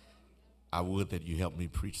 I would that you help me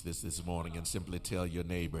preach this morning and simply tell your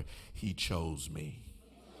neighbor, he chose me.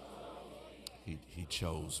 He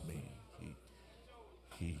chose me.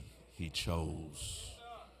 He chose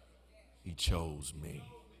me.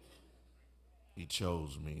 He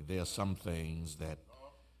chose me. There are some things that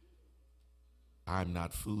I'm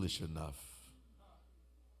not foolish enough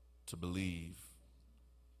to believe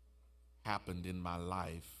happened in my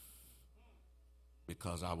life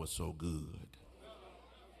because I was so good.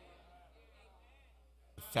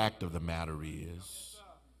 The fact of the matter is,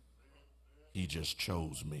 he just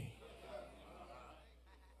chose me.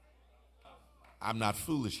 I'm not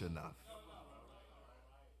foolish enough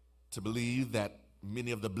to believe that many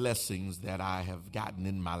of the blessings that I have gotten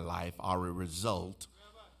in my life are a result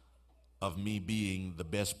of me being the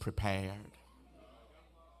best prepared,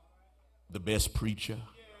 the best preacher,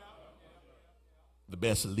 the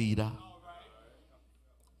best leader,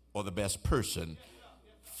 or the best person.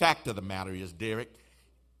 Fact of the matter is, Derek,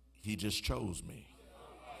 he just chose me.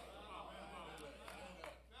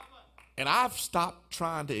 And I've stopped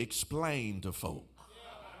trying to explain to folk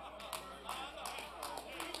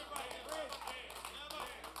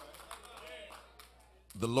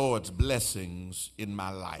the Lord's blessings in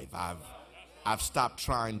my life. I've stopped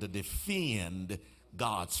trying to defend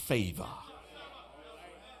God's favor.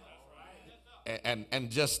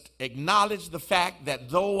 And just acknowledge the fact that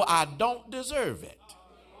though I don't deserve it,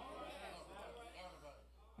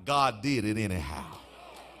 God did it anyhow.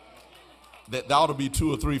 There ought to be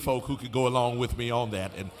 2 or 3 folk who could go along with me on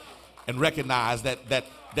that and recognize that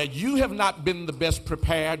you have not been the best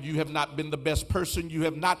prepared, you have not been the best person, you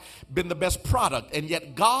have not been the best product, and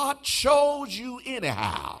yet God chose you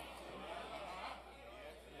anyhow.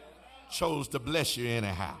 Chose to bless you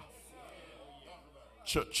anyhow.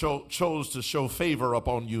 Chose to show favor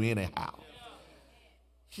upon you anyhow.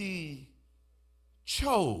 He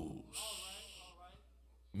chose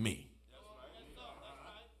me.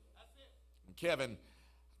 And Kevin, I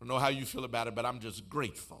don't know how you feel about it, but I'm just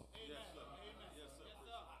grateful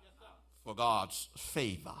for God's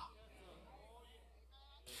favor.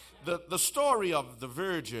 The story of the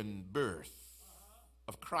virgin birth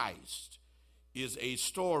of Christ is a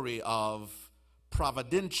story of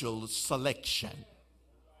providential selection.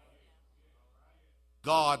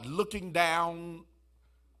 God looking down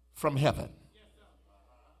from heaven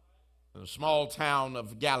in a small town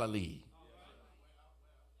of Galilee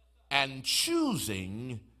and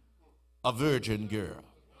choosing a virgin girl.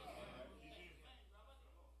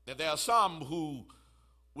 That there are some who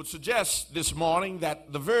would suggest this morning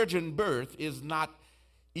that the virgin birth is not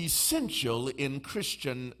essential in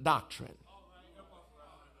Christian doctrine.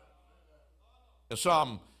 There are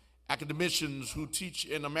some academicians who teach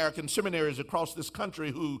in American seminaries across this country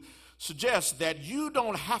who suggest that you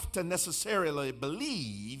don't have to necessarily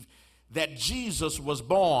believe that Jesus was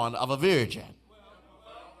born of a virgin.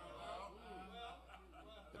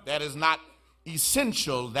 That is not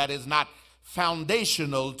essential, that is not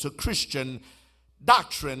foundational to Christian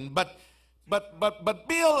doctrine. But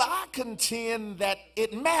Bill, I contend that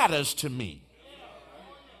it matters to me.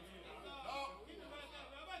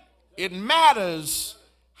 It matters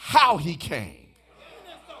how he came.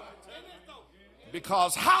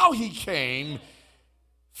 Because how he came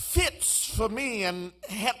fits for me and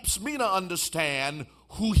helps me to understand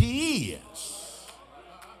who he is.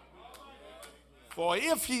 For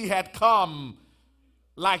if he had come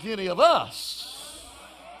like any of us,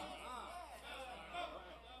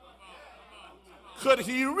 could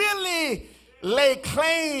he really lay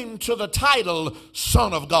claim to the title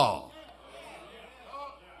Son of God?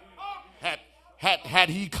 Had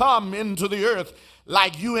he come into the earth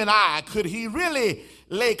like you and I, could he really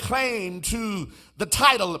lay claim to the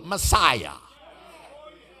title Messiah?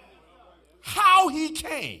 How he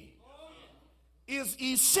came is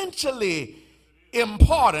essentially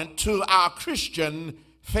important to our Christian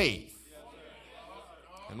faith.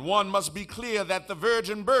 And one must be clear that the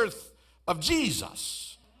virgin birth of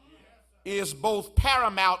Jesus is both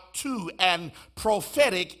paramount to and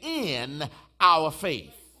prophetic in our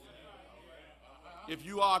faith. If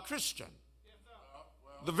you are a Christian,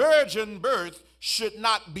 the virgin birth should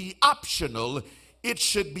not be optional, it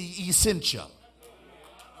should be essential.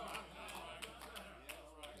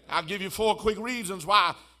 I'll give you 4 quick reasons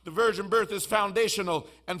why the virgin birth is foundational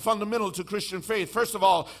and fundamental to Christian faith. First of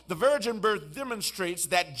all, the virgin birth demonstrates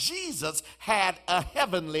that Jesus had a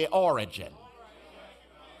heavenly origin.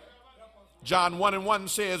 John 1:1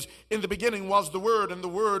 says, in the beginning was the Word, and the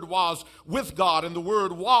Word was with God, and the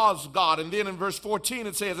Word was God. And then in verse 14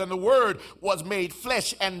 it says, and the Word was made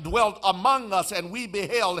flesh and dwelt among us, and we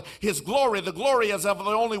beheld his glory. The glory is of the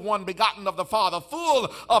only one begotten of the Father,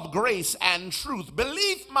 full of grace and truth.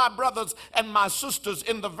 Belief, my brothers and my sisters,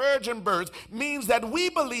 in the virgin birth means that we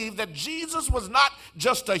believe that Jesus was not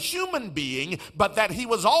just a human being, but that he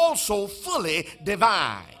was also fully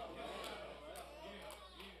divine.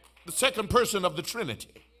 The second person of the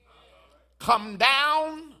Trinity, come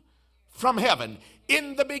down from heaven.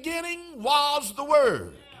 In the beginning was the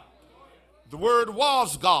Word. The Word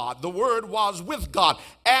was God. The Word was with God.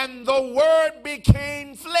 And the Word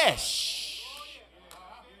became flesh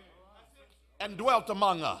and dwelt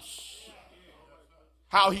among us.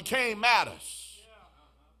 How he came at us.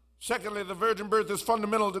 Secondly, the virgin birth is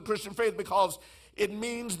fundamental to Christian faith because it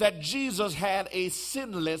means that Jesus had a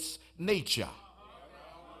sinless nature.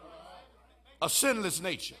 A sinless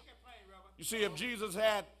nature. You see, if Jesus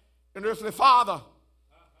had an earthly father,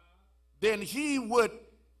 then he would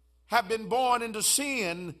have been born into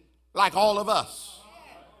sin like all of us.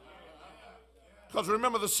 Because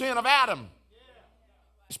remember, the sin of Adam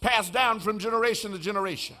is passed down from generation to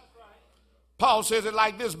generation. Paul says it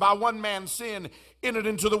like this: by one man's sin entered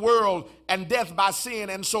into the world, and death by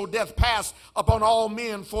sin, and so death passed upon all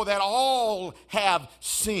men, for that all have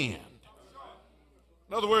sinned.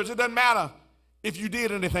 In other words, it doesn't matter if you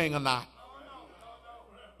did anything or not.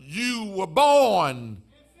 You were born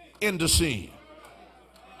into sin,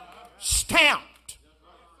 stamped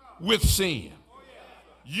with sin.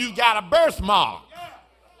 You got a birthmark.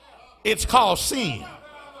 It's called sin.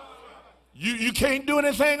 You can't do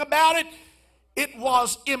anything about it. It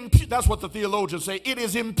was imputed. That's what the theologians say. It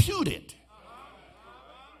is imputed.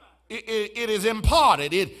 It is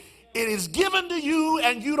imparted. It is given to you,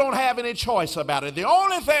 and you don't have any choice about it. The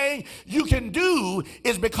only thing you can do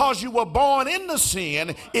is, because you were born into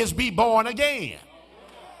sin, is be born again.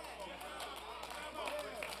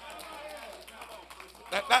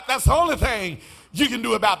 That's the only thing you can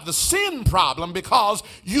do about the sin problem, because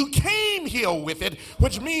you came here with it,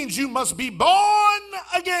 which means you must be born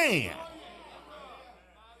again.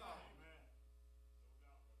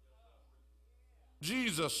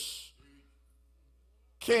 Jesus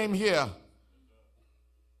came here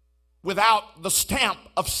without the stamp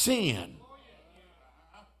of sin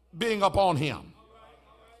being upon him.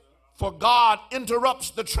 For God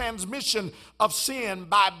interrupts the transmission of sin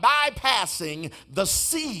by bypassing the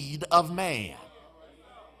seed of man.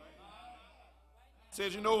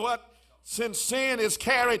 Says, you know what? Since sin is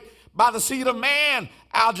carried by the seed of man,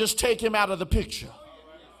 I'll just take him out of the picture.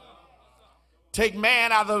 Take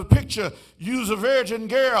man out of the picture, use a virgin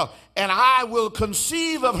girl, and I will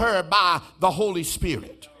conceive of her by the Holy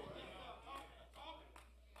Spirit.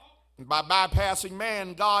 And by bypassing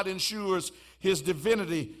man, God ensures his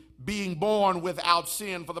divinity, being born without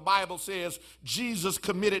sin. For the Bible says Jesus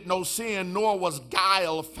committed no sin, nor was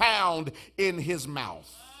guile found in his mouth.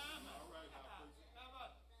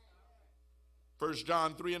 1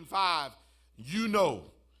 John 3:5, you know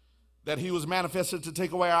that he was manifested to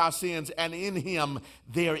take away our sins, and in him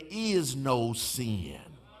there is no sin.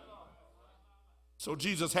 So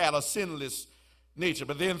Jesus had a sinless nature.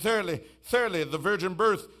 But then thirdly, the virgin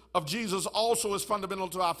birth of Jesus also is fundamental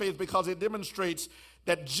to our faith, because it demonstrates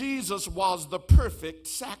that Jesus was the perfect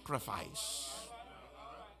sacrifice.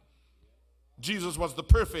 Jesus was the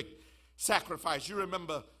perfect sacrifice. You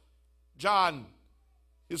remember John,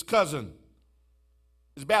 his cousin,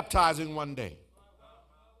 is baptizing one day.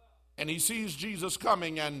 And he sees Jesus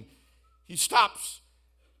coming, and he stops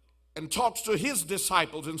and talks to his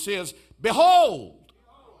disciples and says, behold,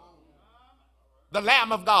 the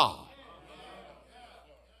Lamb of God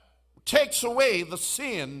takes away the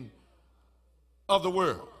sin of the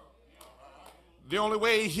world. The only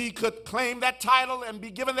way he could claim that title and be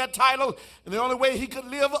given that title, and the only way he could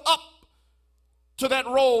live up to that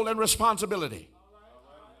role and responsibility,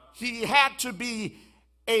 he had to be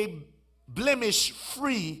a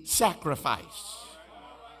blemish-free sacrifice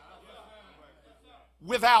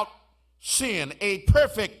without sin, a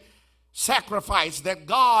perfect sacrifice that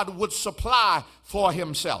God would supply for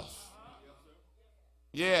himself.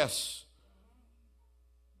 Yes,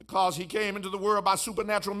 because he came into the world by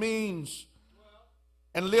supernatural means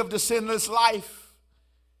and lived a sinless life,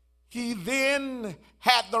 he then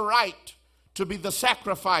had the right to be the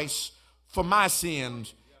sacrifice for my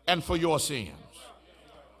sins and for your sins.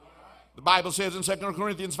 The Bible says in 2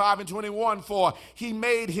 Corinthians 5:21, for he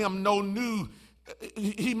made him who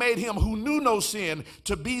knew no sin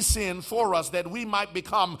to be sin for us, that we might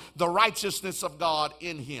become the righteousness of God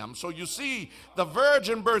in him. So you see, the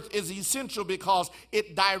virgin birth is essential because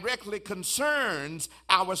it directly concerns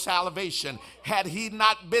our salvation. Had he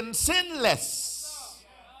not been sinless,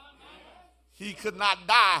 he could not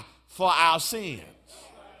die for our sins.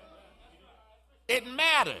 It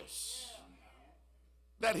matters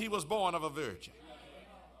that he was born of a virgin.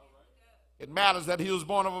 It matters that he was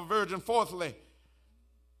born of a virgin, fourthly,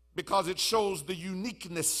 because it shows the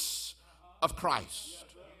uniqueness of Christ.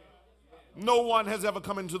 No one has ever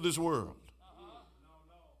come into this world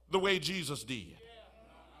the way Jesus did.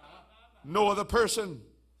 No other person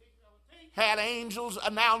had angels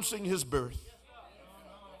announcing his birth.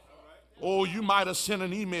 Oh, you might have sent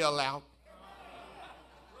an email out.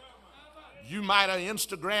 You might have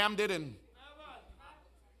Instagrammed it and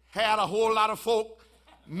had a whole lot of folk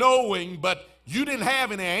knowing, but you didn't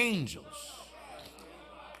have any angels.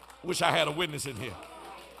 Wish I had a witness in here.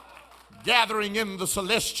 Gathering in the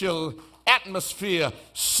celestial atmosphere,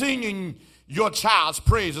 singing your child's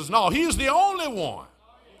praises. No, he's the only one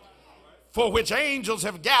for which angels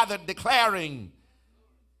have gathered, declaring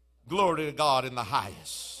glory to God in the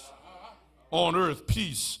highest. On earth,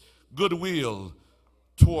 peace, goodwill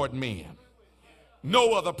toward men.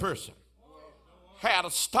 No other person had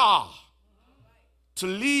a star to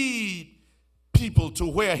lead people to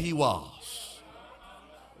where he was.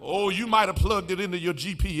 Oh, you might have plugged it into your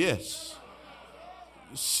GPS.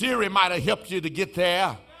 Siri might have helped you to get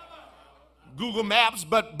there. Google Maps,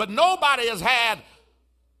 but nobody has had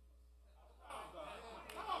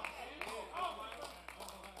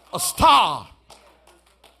a star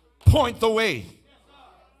point the way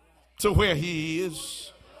to where he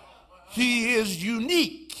is. He is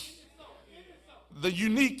unique. The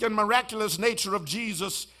unique and miraculous nature of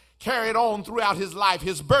Jesus carried on throughout his life.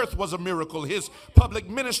 His birth was a miracle. His public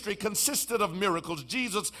ministry consisted of miracles.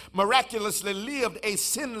 Jesus miraculously lived a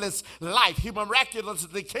sinless life. He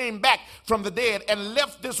miraculously came back from the dead and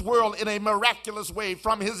left this world in a miraculous way.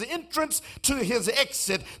 From his entrance to his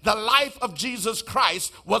exit, the life of Jesus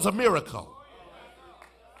Christ was a miracle.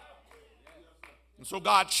 And so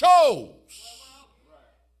God chose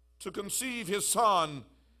to conceive his son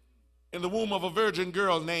in the womb of a virgin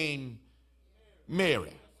girl named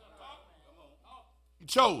Mary. He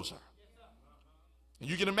chose her. And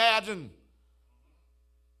you can imagine,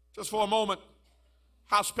 just for a moment,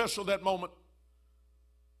 how special that moment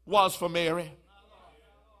was for Mary.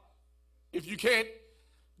 If you can't,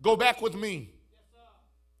 go back with me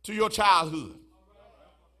to your childhood.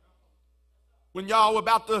 When y'all were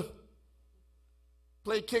about to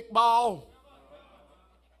play kickball,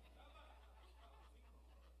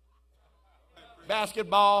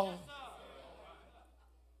 basketball,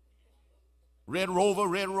 Red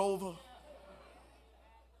Rover,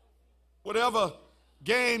 whatever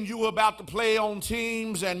game you were about to play on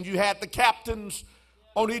teams, and you had the captains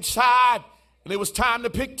on each side, and it was time to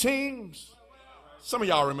pick teams. Some of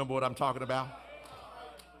y'all remember what I'm talking about.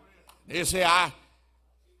 They say, I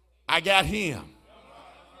got him.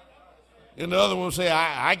 And the other one say,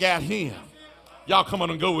 I got him. Y'all come on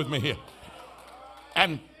and go with me here.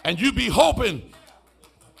 And you be hoping.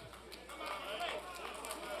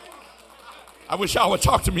 I wish y'all would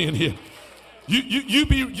talk to me in here.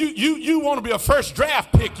 You want to be a first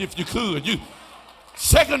draft pick if you could. You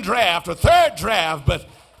second draft or third draft,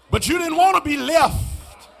 but you didn't want to be left.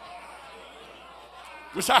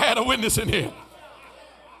 Wish I had a witness in here.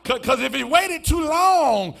 Because if you waited too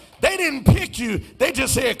long, they didn't pick you. They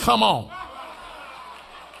just said, come on.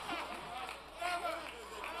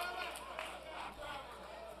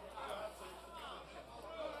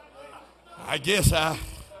 I guess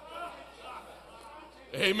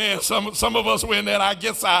amen. Some of us were in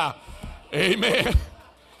that, amen.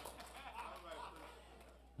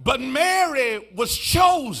 But Mary was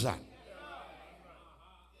chosen,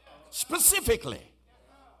 specifically,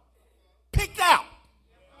 picked out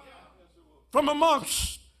from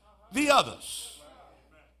amongst the others.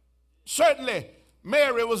 Certainly,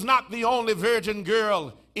 Mary was not the only virgin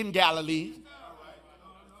girl in Galilee.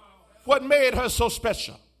 What made her so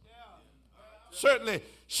special? Certainly,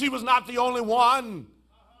 she was not the only one,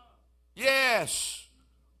 yes,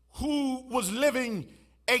 who was living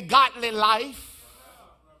a godly life,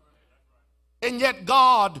 and yet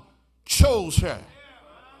God chose her.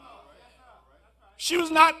 She was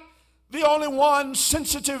not the only one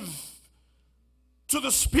sensitive to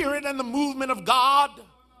the spirit and the movement of God,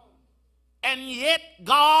 and yet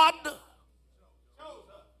God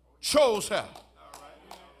chose her.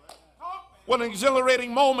 What an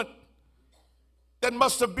exhilarating moment that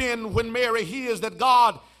must have been when Mary hears that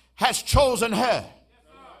God has chosen her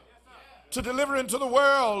to deliver into the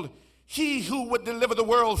world he who would deliver the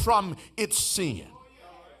world from its sin.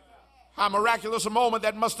 How miraculous a moment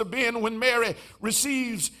that must have been when Mary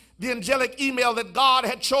receives the angelic email that God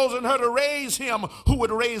had chosen her to raise him who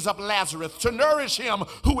would raise up Lazarus, to nourish him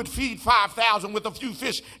who would feed 5,000 with a few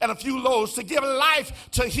fish and a few loaves, to give life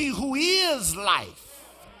to he who is life.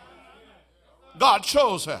 God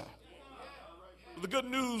chose her. The good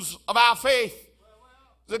news of our faith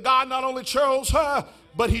is that God not only chose her,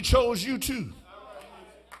 but he chose you too.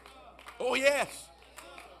 Oh yes,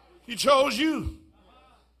 he chose you.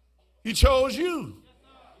 He chose you.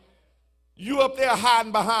 You up there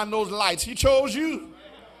hiding behind those lights. He chose you.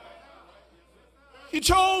 He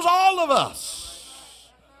chose all of us.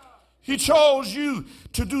 He chose you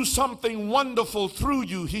to do something wonderful through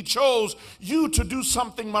you. He chose you to do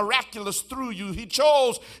something miraculous through you. He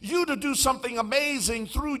chose you to do something amazing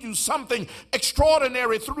through you, something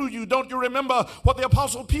extraordinary through you. Don't you remember what the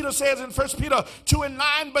Apostle Peter says in 1 Peter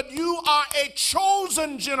 2:9? But you are a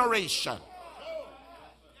chosen generation,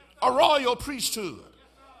 a royal priesthood,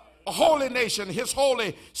 a holy nation, his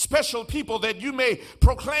holy special people, that you may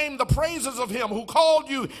proclaim the praises of him who called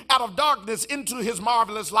you out of darkness into his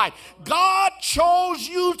marvelous light. God chose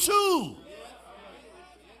you too.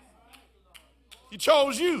 He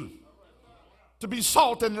chose you to be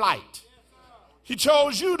salt and light. He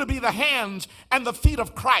chose you to be the hands and the feet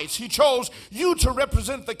of Christ. He chose you to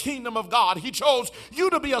represent the kingdom of God. He chose you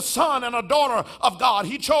to be a son and a daughter of God.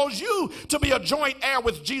 He chose you to be a joint heir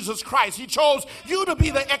with Jesus Christ. He chose you to be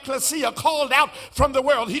the ecclesia called out from the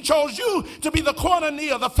world. He chose you to be the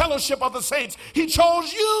koinonia, the fellowship of the saints. He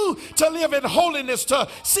chose you to live in holiness, to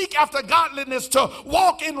seek after godliness, to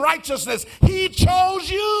walk in righteousness. He chose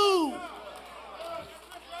you.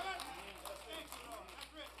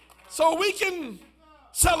 So we can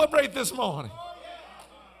celebrate this morning.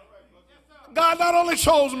 God not only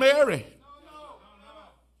chose Mary,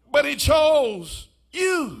 but he chose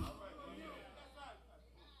you.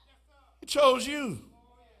 He chose you.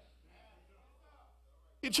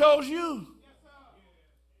 He chose you.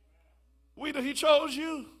 Weta, he chose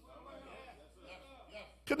you.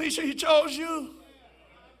 Kanisha, he chose you.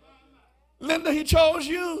 Linda, he chose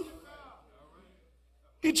you.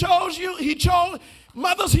 He chose you. He chose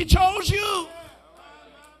mothers, he chose you.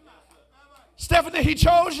 Stephanie, he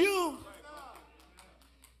chose you.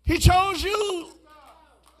 He chose you.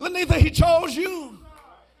 Lenitha, he chose you.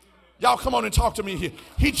 Y'all come on and talk to me here.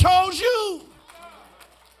 He chose you.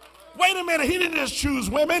 Wait a minute, he didn't just choose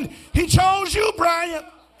women. He chose you, Brian.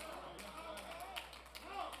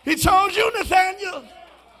 He chose you, Nathaniel.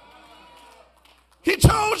 He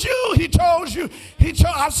chose you. He chose you.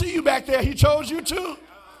 I see you back there. He chose you too.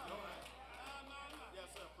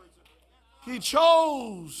 He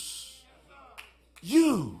chose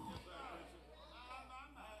you.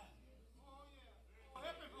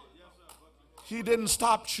 He didn't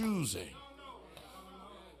stop choosing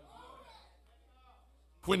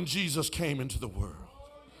when Jesus came into the world.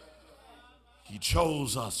 He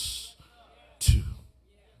chose us too.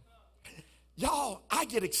 Y'all, I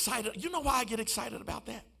get excited. You know why I get excited about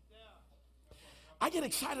that? I get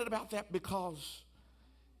excited about that because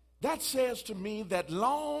that says to me that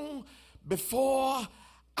long before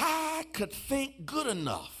I could think good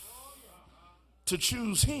enough to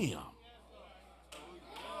choose him,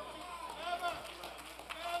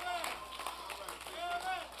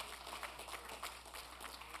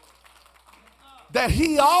 that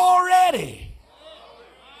he already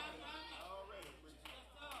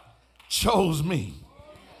chose me.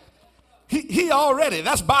 He already,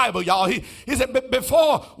 that's Bible, y'all. He said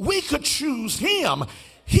before we could choose him,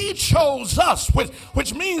 he chose us,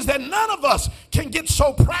 which means that none of us can get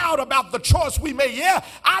so proud about the choice we made. Yeah,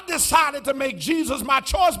 I decided to make Jesus my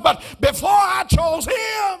choice, but before I chose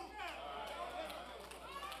him,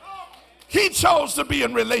 he chose to be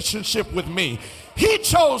in relationship with me. He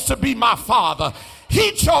chose to be my father.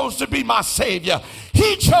 He chose to be my savior.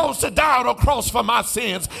 He chose to die on a cross for my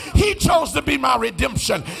sins. He chose to be my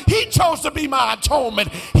redemption. He chose to be my atonement.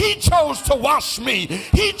 He chose to wash me.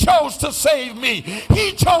 He chose to save me.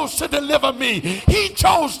 He chose to deliver me. He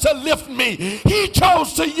chose to lift me. He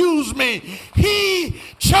chose to use me. He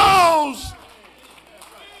chose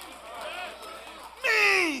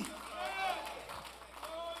me.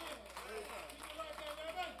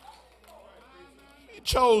 He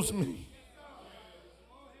chose me.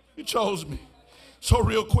 He chose me. So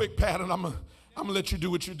real quick, Pat, and I'm gonna let you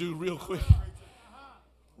do what you do real quick.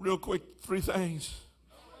 Real quick, 3 things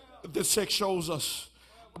that this text shows us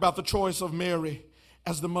about the choice of Mary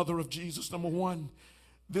as the mother of Jesus. Number 1,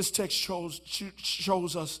 This text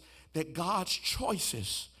shows us that God's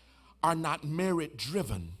choices are not merit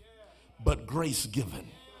driven, but grace given.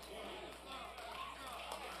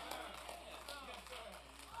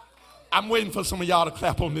 I'm waiting for some of y'all to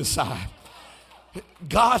clap on this side.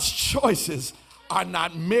 God's choices are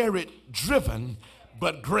not merit driven,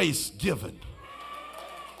 but grace given.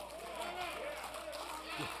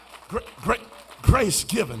 Grace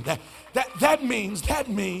given. That means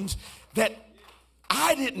that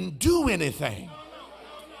I didn't do anything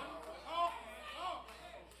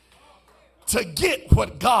to get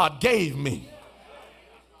what God gave me.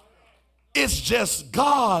 It's just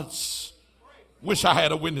God's. Wish I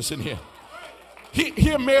had a witness in here.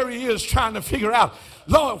 Here Mary is trying to figure out,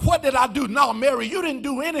 Lord, what did I do? No, Mary, you didn't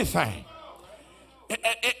do anything.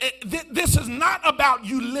 This is not about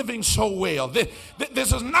you living so well.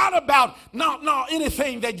 This is not about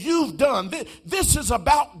anything that you've done. This is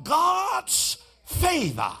about God's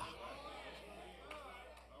favor.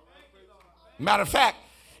 Matter of fact,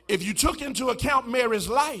 if you took into account Mary's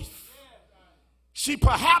life, she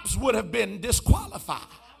perhaps would have been disqualified.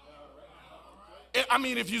 I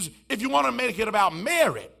mean, if you want to make it about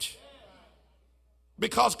merit,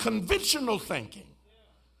 because conventional thinking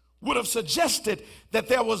would have suggested that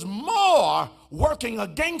there was more working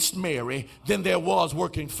against Mary than there was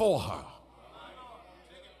working for her.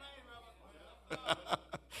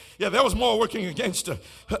 Yeah, there was more working against her.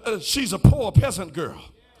 She's a poor peasant girl.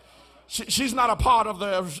 She's not a part of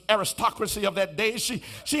the aristocracy of that day.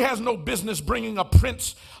 She has no business bringing a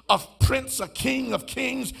king of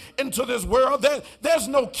kings into this world. There's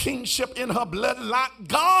no kingship in her bloodline.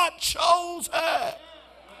 God chose her.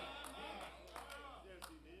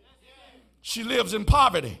 She lives in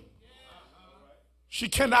poverty. She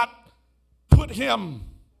cannot put him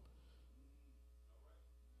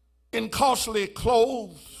in costly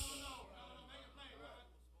clothes.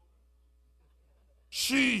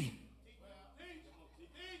 She,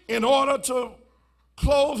 in order to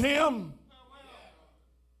clothe him,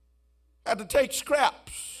 had to take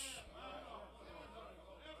scraps.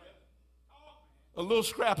 A little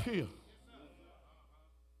scrap here.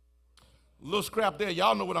 A little scrap there.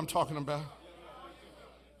 Y'all know what I'm talking about.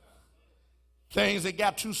 Things that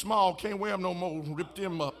got too small, can't wear them no more, rip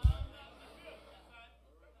them up.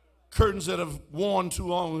 Curtains that have worn too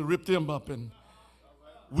long, rip them up. And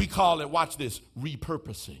we call it, watch this,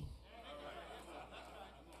 repurposing.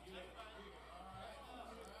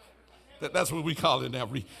 That's what we call it now.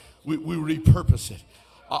 We repurpose it.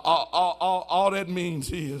 All that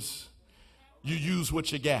means is you use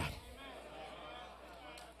what you got.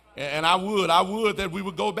 And I would that we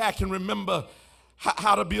would go back and remember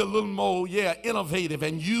how to be a little more, innovative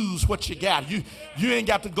and use what you got. You ain't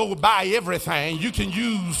got to go buy everything. You can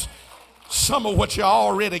use some of what you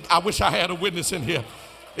already. I wish I had a witness in here.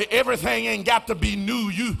 Everything ain't got to be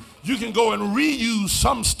new. You can go and reuse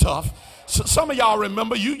some stuff. So some of y'all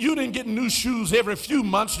remember you didn't get new shoes every few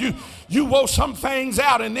months. You wore some things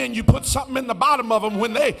out and then you put something in the bottom of them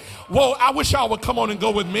when they whoa. I wish y'all would come on and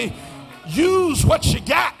go with me. Use what you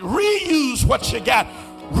got. Reuse what you got.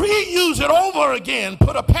 Reuse it over again.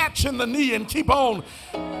 Put a patch in the knee and keep on.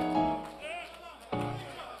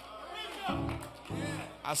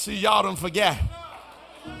 I see y'all done forget.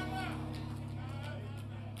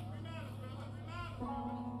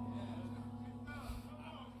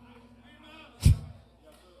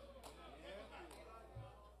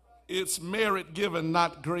 It's merit given,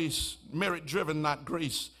 not grace. Merit driven, not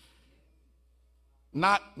grace.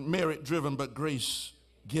 Not merit driven, but grace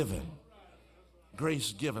given.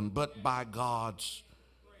 Grace given, but by God's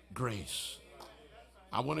grace.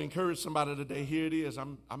 I want to encourage somebody today. Here it is.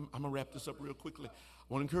 I'm going to wrap this up real quickly.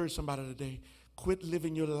 I want to encourage somebody today. Quit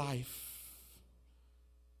living your life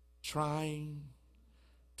trying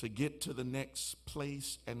to get to the next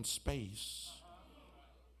place and space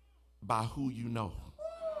by who you know.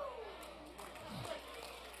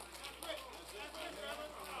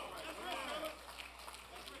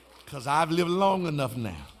 Because I've lived long enough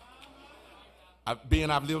now. I've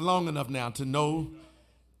lived long enough now to know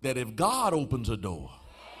that if God opens a door,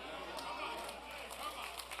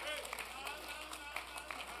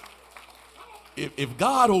 if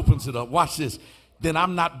God opens it up, watch this, then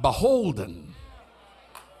I'm not beholden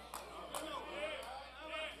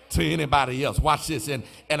to anybody else. Watch this. And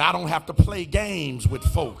I don't have to play games with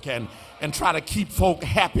folk and try to keep folk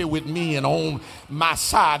happy with me and on my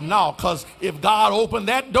side. No, because if God opened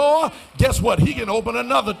that door, guess what? He can open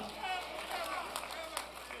another.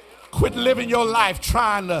 Quit living your life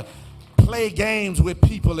trying to play games with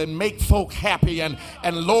people and make folk happy and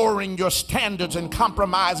lowering your standards and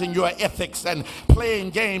compromising your ethics and playing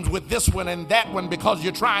games with this one and that one because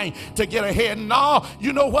you're trying to get ahead. No,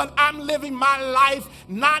 you know what? I'm living my life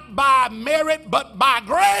not by merit but by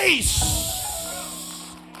grace.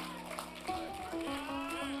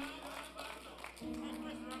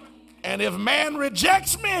 And if man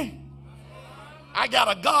rejects me, I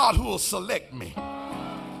got a God who will select me.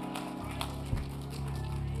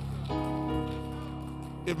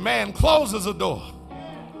 If man closes a door,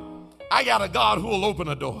 I got a God who will open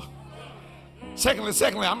a door. Secondly,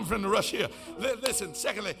 I'm finna rush here. Listen,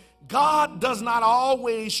 secondly, God does not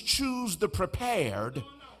always choose the prepared,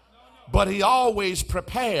 but he always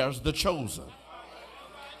prepares the chosen.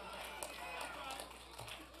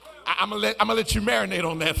 I'm gonna let you marinate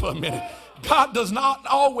on that for a minute. God does not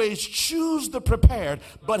always choose the prepared,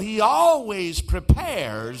 but he always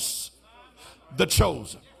prepares the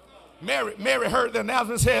chosen. Mary heard the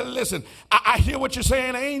announcement and said, listen, I hear what you're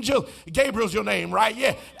saying, angel. Gabriel's your name, right?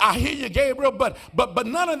 Yeah, I hear you, Gabriel, but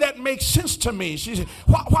none of that makes sense to me. She said,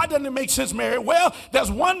 why doesn't it make sense, Mary? Well, there's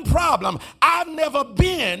one problem. I've never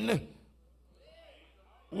been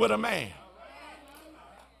with a man.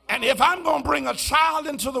 And if I'm going to bring a child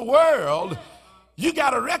into the world, you got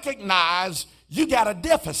to recognize you got a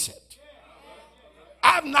deficit.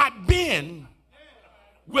 I've not been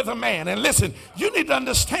with a man. And listen, you need to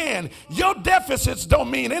understand your deficits don't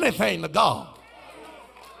mean anything to God.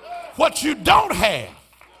 What you don't have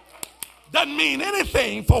doesn't mean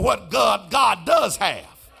anything for what God does have.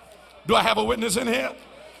 Do I have a witness in here?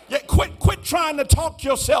 Yeah, quit trying to talk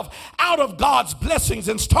yourself out of God's blessings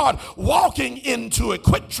and start walking into it.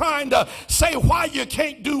 Quit trying to say why you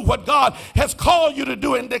can't do what God has called you to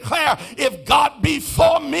do and declare, if God be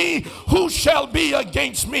for me, who shall be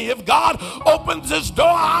against me? If God opens this door,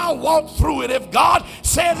 I'll walk through it. If God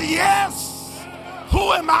says yes,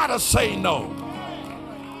 who am I to say no?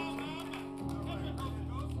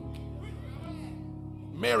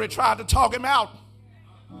 Mary tried to talk him out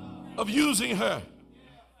of using her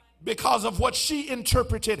because of what she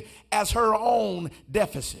interpreted as her own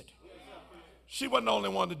deficit. She wasn't the only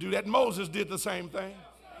one to do that. Moses did the same thing.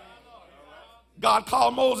 God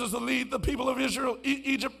called Moses to lead the people of Israel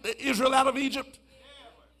out of Egypt.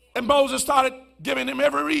 And Moses started giving him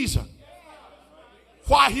every reason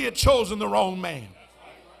why he had chosen the wrong man.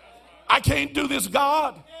 I can't do this,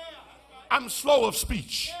 God. I'm slow of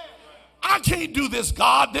speech. I can't do this,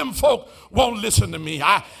 God. Them folk won't listen to me.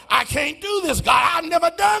 I can't do this, God. I've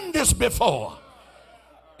never done this before.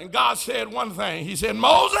 And God said one thing. He said,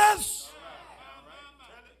 Moses,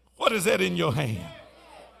 what is that in your hand?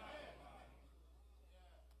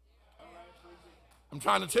 I'm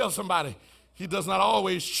trying to tell somebody, he does not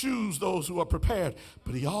always choose those who are prepared,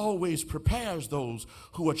 but he always prepares those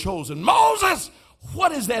who are chosen. Moses,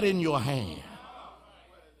 what is that in your hand?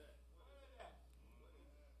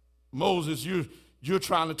 Moses, you're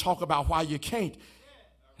trying to talk about why you can't.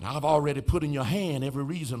 And I've already put in your hand every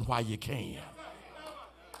reason why you can.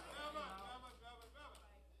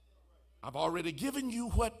 I've already given you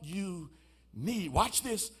what you need. Watch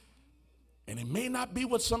this. And it may not be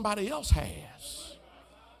what somebody else has,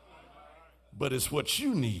 but it's what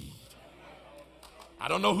you need. I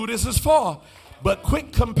don't know who this is for, but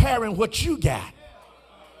quit comparing what you got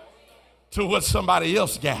to what somebody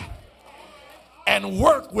else got. And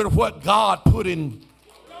work with what God put in.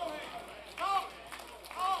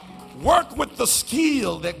 Work with the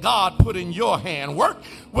skill that God put in your hand. Work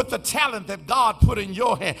with the talent that God put in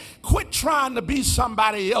your hand. Quit trying to be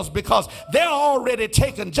somebody else because they're already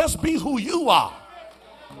taken. Just be who you are.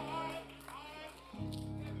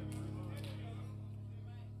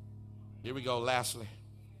 Here we go. Lastly,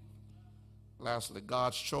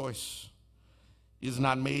 God's choice is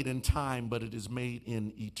not made in time, but it is made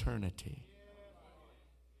in eternity.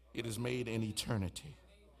 It is made in eternity.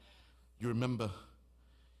 You remember,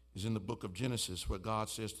 it's in the book of Genesis where God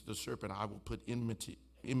says to the serpent, I will put enmity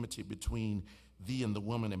between thee and the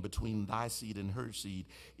woman, and between thy seed and her seed.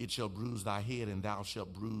 It shall bruise thy head, and thou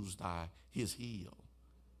shalt bruise his heel.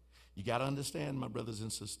 You got to understand, my brothers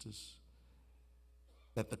and sisters,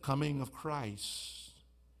 that the coming of Christ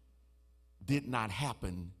did not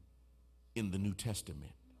happen in the New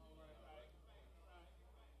Testament.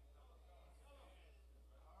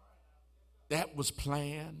 That was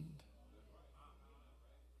planned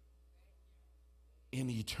in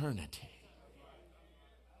eternity.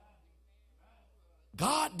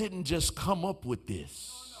 God didn't just come up with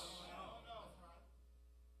this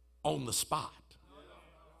on the spot.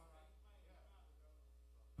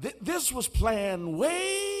 This was planned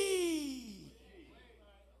way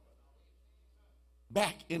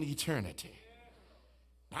back in eternity.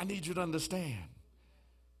 I need you to understand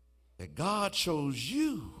that God chose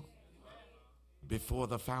you before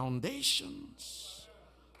the foundations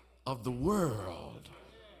of the world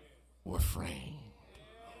were framed.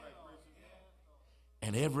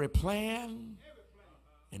 And every plan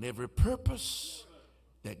and every purpose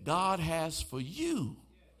that God has for you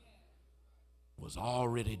was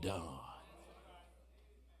already done.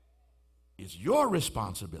 It's your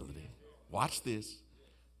responsibility, watch this,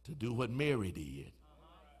 to do what Mary did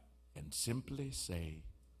and simply say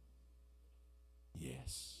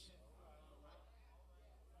yes.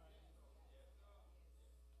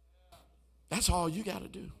 That's all you got to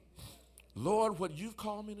do. Lord, what you've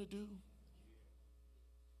called me to do,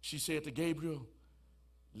 she said to Gabriel,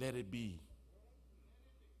 let it be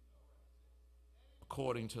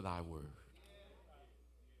according to thy word.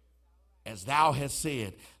 As thou hast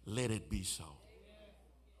said, let it be so.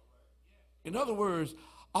 In other words,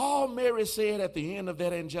 all Mary said at the end of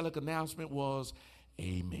that angelic announcement was,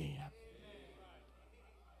 amen.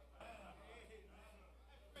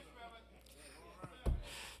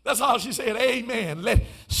 That's all she said, amen.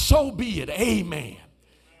 So be it, amen.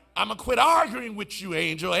 I'm going to quit arguing with you,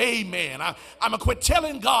 angel, amen. I'm going to quit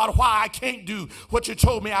telling God why I can't do what you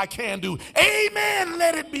told me I can do. Amen,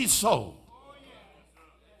 let it be so.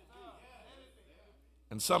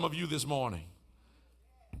 And some of you this morning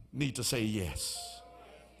need to say yes.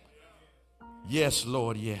 Yes,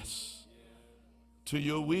 Lord, yes. To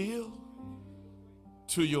your will,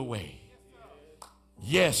 to your way.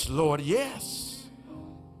 Yes, Lord, yes.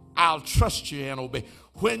 I'll trust you and obey.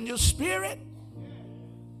 When your spirit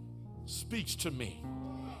speaks to me,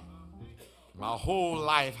 my whole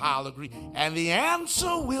life I'll agree. And the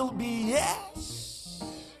answer will be yes.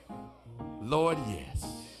 Lord, yes.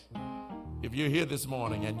 If you're here this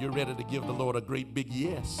morning and you're ready to give the Lord a great big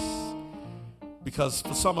yes, because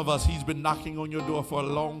for some of us, he's been knocking on your door for a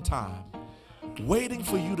long time, waiting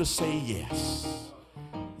for you to say yes.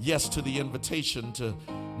 Yes to the invitation to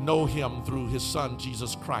know him through his son,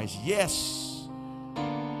 Jesus Christ. Yes,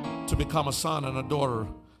 to become a son and a daughter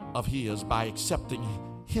of his by accepting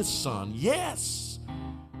his son. Yes,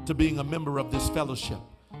 to being a member of this fellowship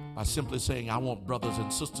by simply saying, I want brothers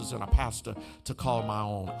and sisters and a pastor to call my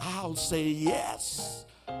own. I'll say yes,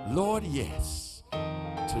 Lord, yes,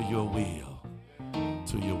 to your will,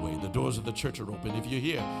 to your way. The doors of the church are open. If you're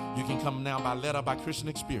here, you can come now by letter, by Christian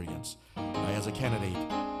experience, as a candidate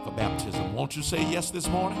for baptism. Won't you say yes this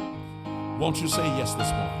morning? Won't you say yes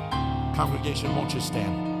this morning? Congregation, won't you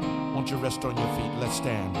stand? Won't you rest on your feet? Let's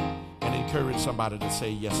stand and encourage somebody to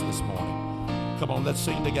say yes this morning. Come on, let's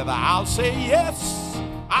sing together. I'll say yes.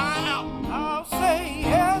 I'll say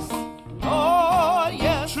yes. Lord,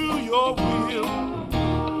 yes. To your will.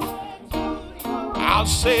 I'll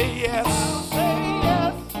say yes. I'll say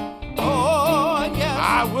yes. Lord, yes.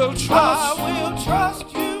 I will trust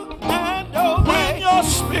you and obey. When your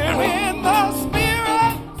spirit, when the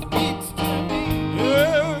spirit speaks to me,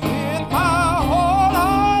 yeah. With my whole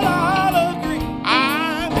heart I'll agree.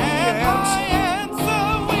 And my answer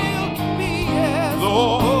will be yes.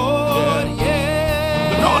 Lord,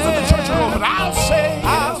 yes. The doors of the church are open. I'll say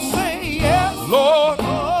yes. Lord,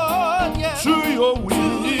 yes. To your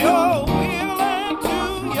will. To your will and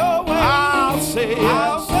to your way. I'll say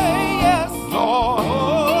yes.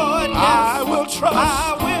 Lord, yes. I will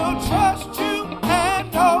trust you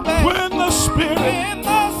and obey. When the spirit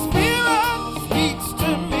speaks to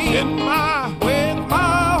me, with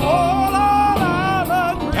my whole heart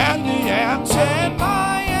I'll agree. And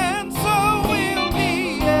my answer will be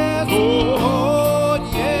yes. Lord,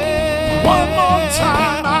 yes. One more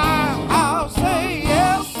time, I'll say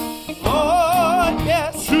yes. Lord,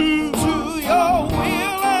 yes. To your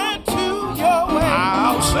will and to your way.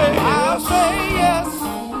 I'll say yes.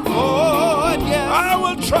 Lord, yes. I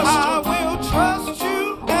will trust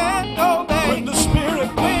you and obey. When the spirit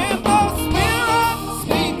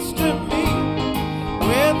speaks to me,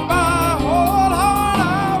 with my whole heart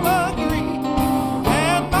I'll agree.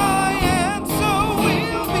 And my answer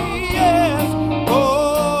will be yes.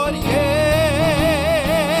 Lord,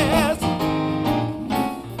 yes.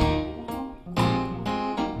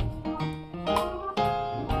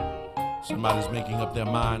 Somebody's making up their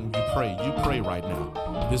mind. You pray right now.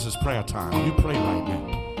 This is prayer time. You pray right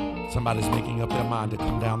now. Somebody's making up their mind to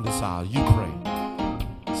come down this aisle. You pray.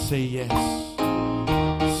 Say yes.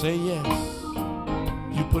 Say yes.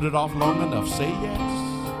 You put it off long enough. Say yes.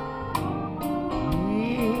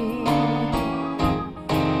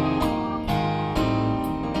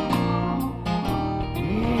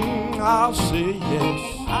 I'll say yes.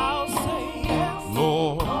 I'll say yes.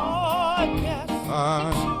 Lord, yes. To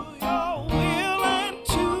your will and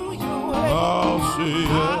to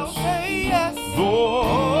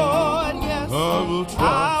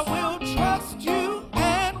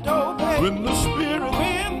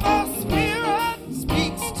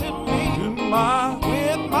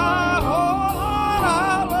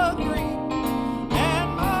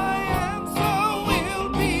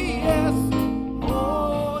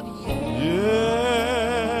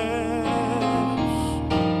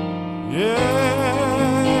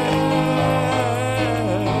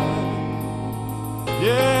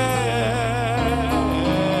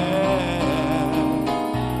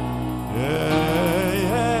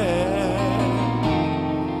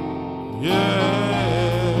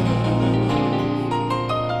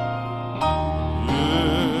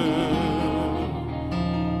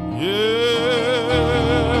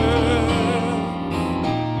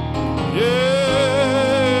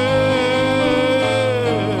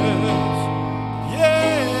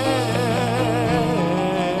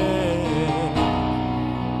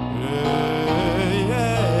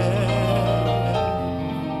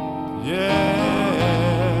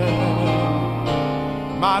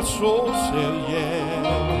My soul said yes.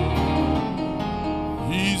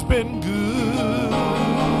 He's been good.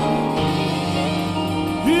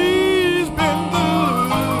 He's been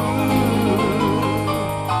good.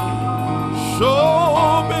 So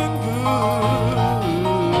been good.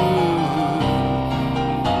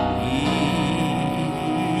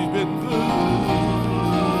 He's been good.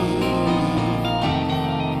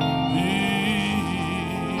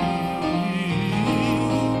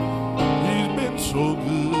 He's been so good.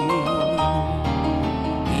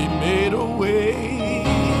 He made a way.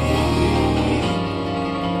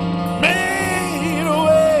 Made a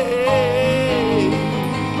way.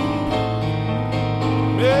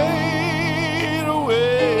 Made a way.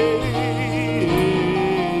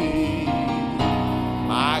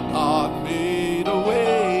 My God made a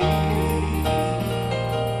way.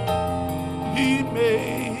 He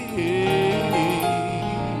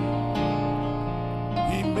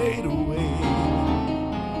made a way.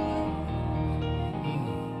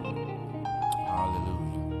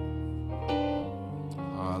 Hallelujah.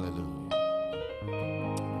 Hallelujah.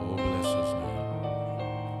 Oh, bless his name.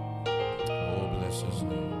 Oh, bless his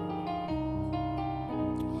name.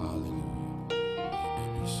 Hallelujah. You may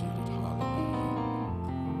be seated. Hallelujah.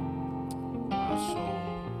 My soul.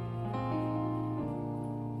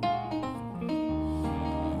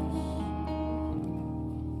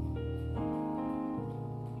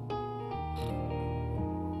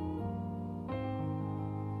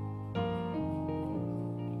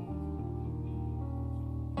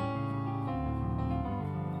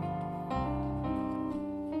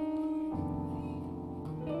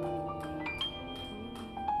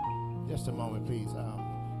 Just a moment, please.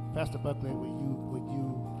 Pastor Buckley, would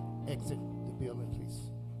you exit the building, please?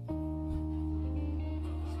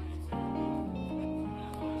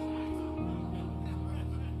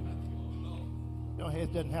 Your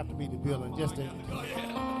head doesn't have to be the building,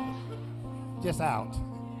 just out.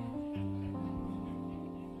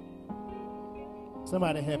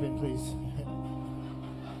 Somebody help him, please.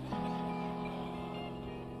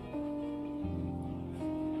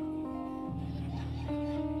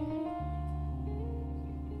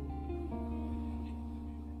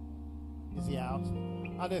 Is he out?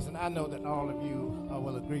 Listen, I know that all of you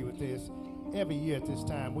will agree with this. Every year at this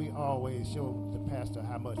time, we always show the pastor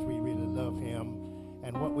how much we really love him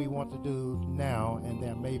and what we want to do now, and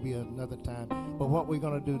there may be another time. But what we're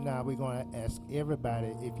going to do now, we're going to ask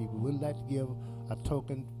everybody if you would like to give a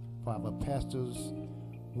token for our pastor's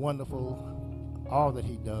wonderful, all that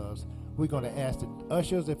he does. We're going to ask the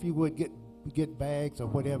ushers if you would get bags or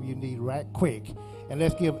whatever you need right quick. And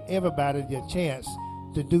let's give everybody the chance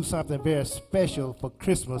to do something very special for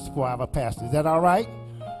Christmas for our pastor. Is that all right?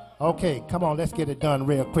 Okay, come on, let's get it done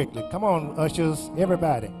real quickly. Come on, ushers,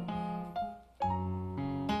 everybody. You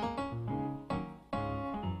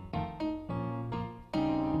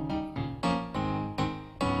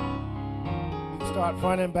can start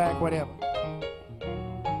front and back, whatever.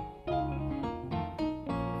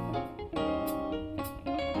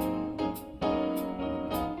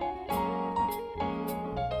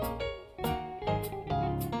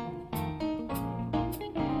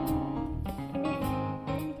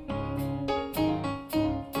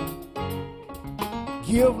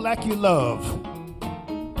 Give like you love.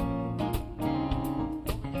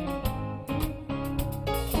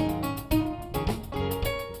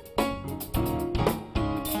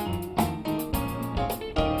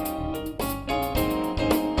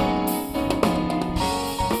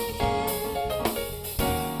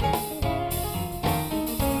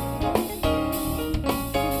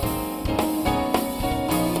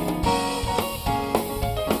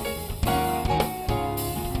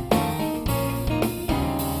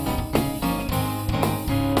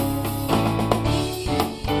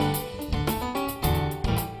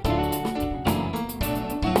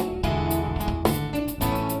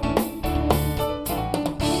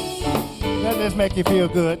 Doesn't this make you feel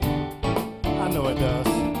good? I know it does.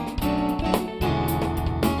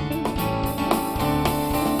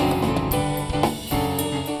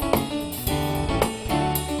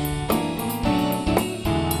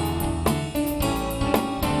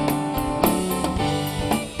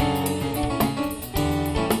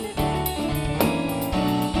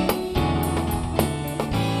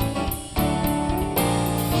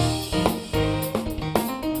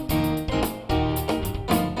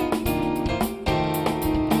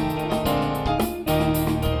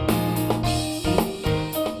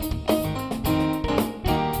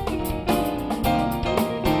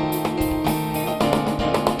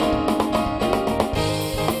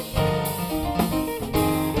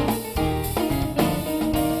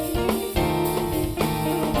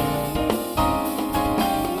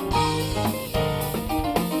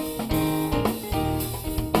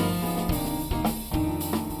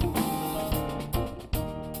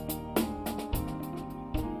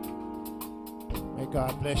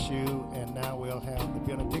 God bless you. And now we'll have the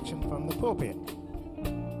benediction from the pulpit.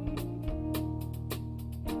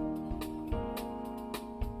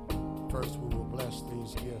 First, we will bless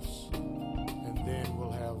these gifts, and then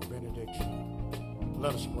we'll have benediction.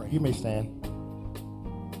 Let us pray. You may stand.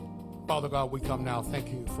 Father God, we come now. Thank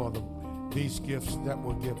you for these gifts that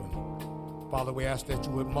were given. Father, we ask that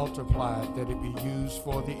you would multiply it, that it be used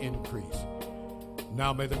for the increase.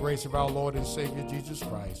 Now may the grace of our Lord and Savior Jesus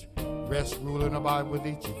Christ rest, rule, and abide with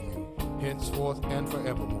each of you, henceforth and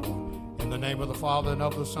forevermore. In the name of the Father, and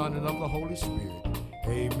of the Son, and of the Holy Spirit.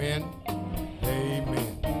 Amen.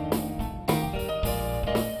 Amen.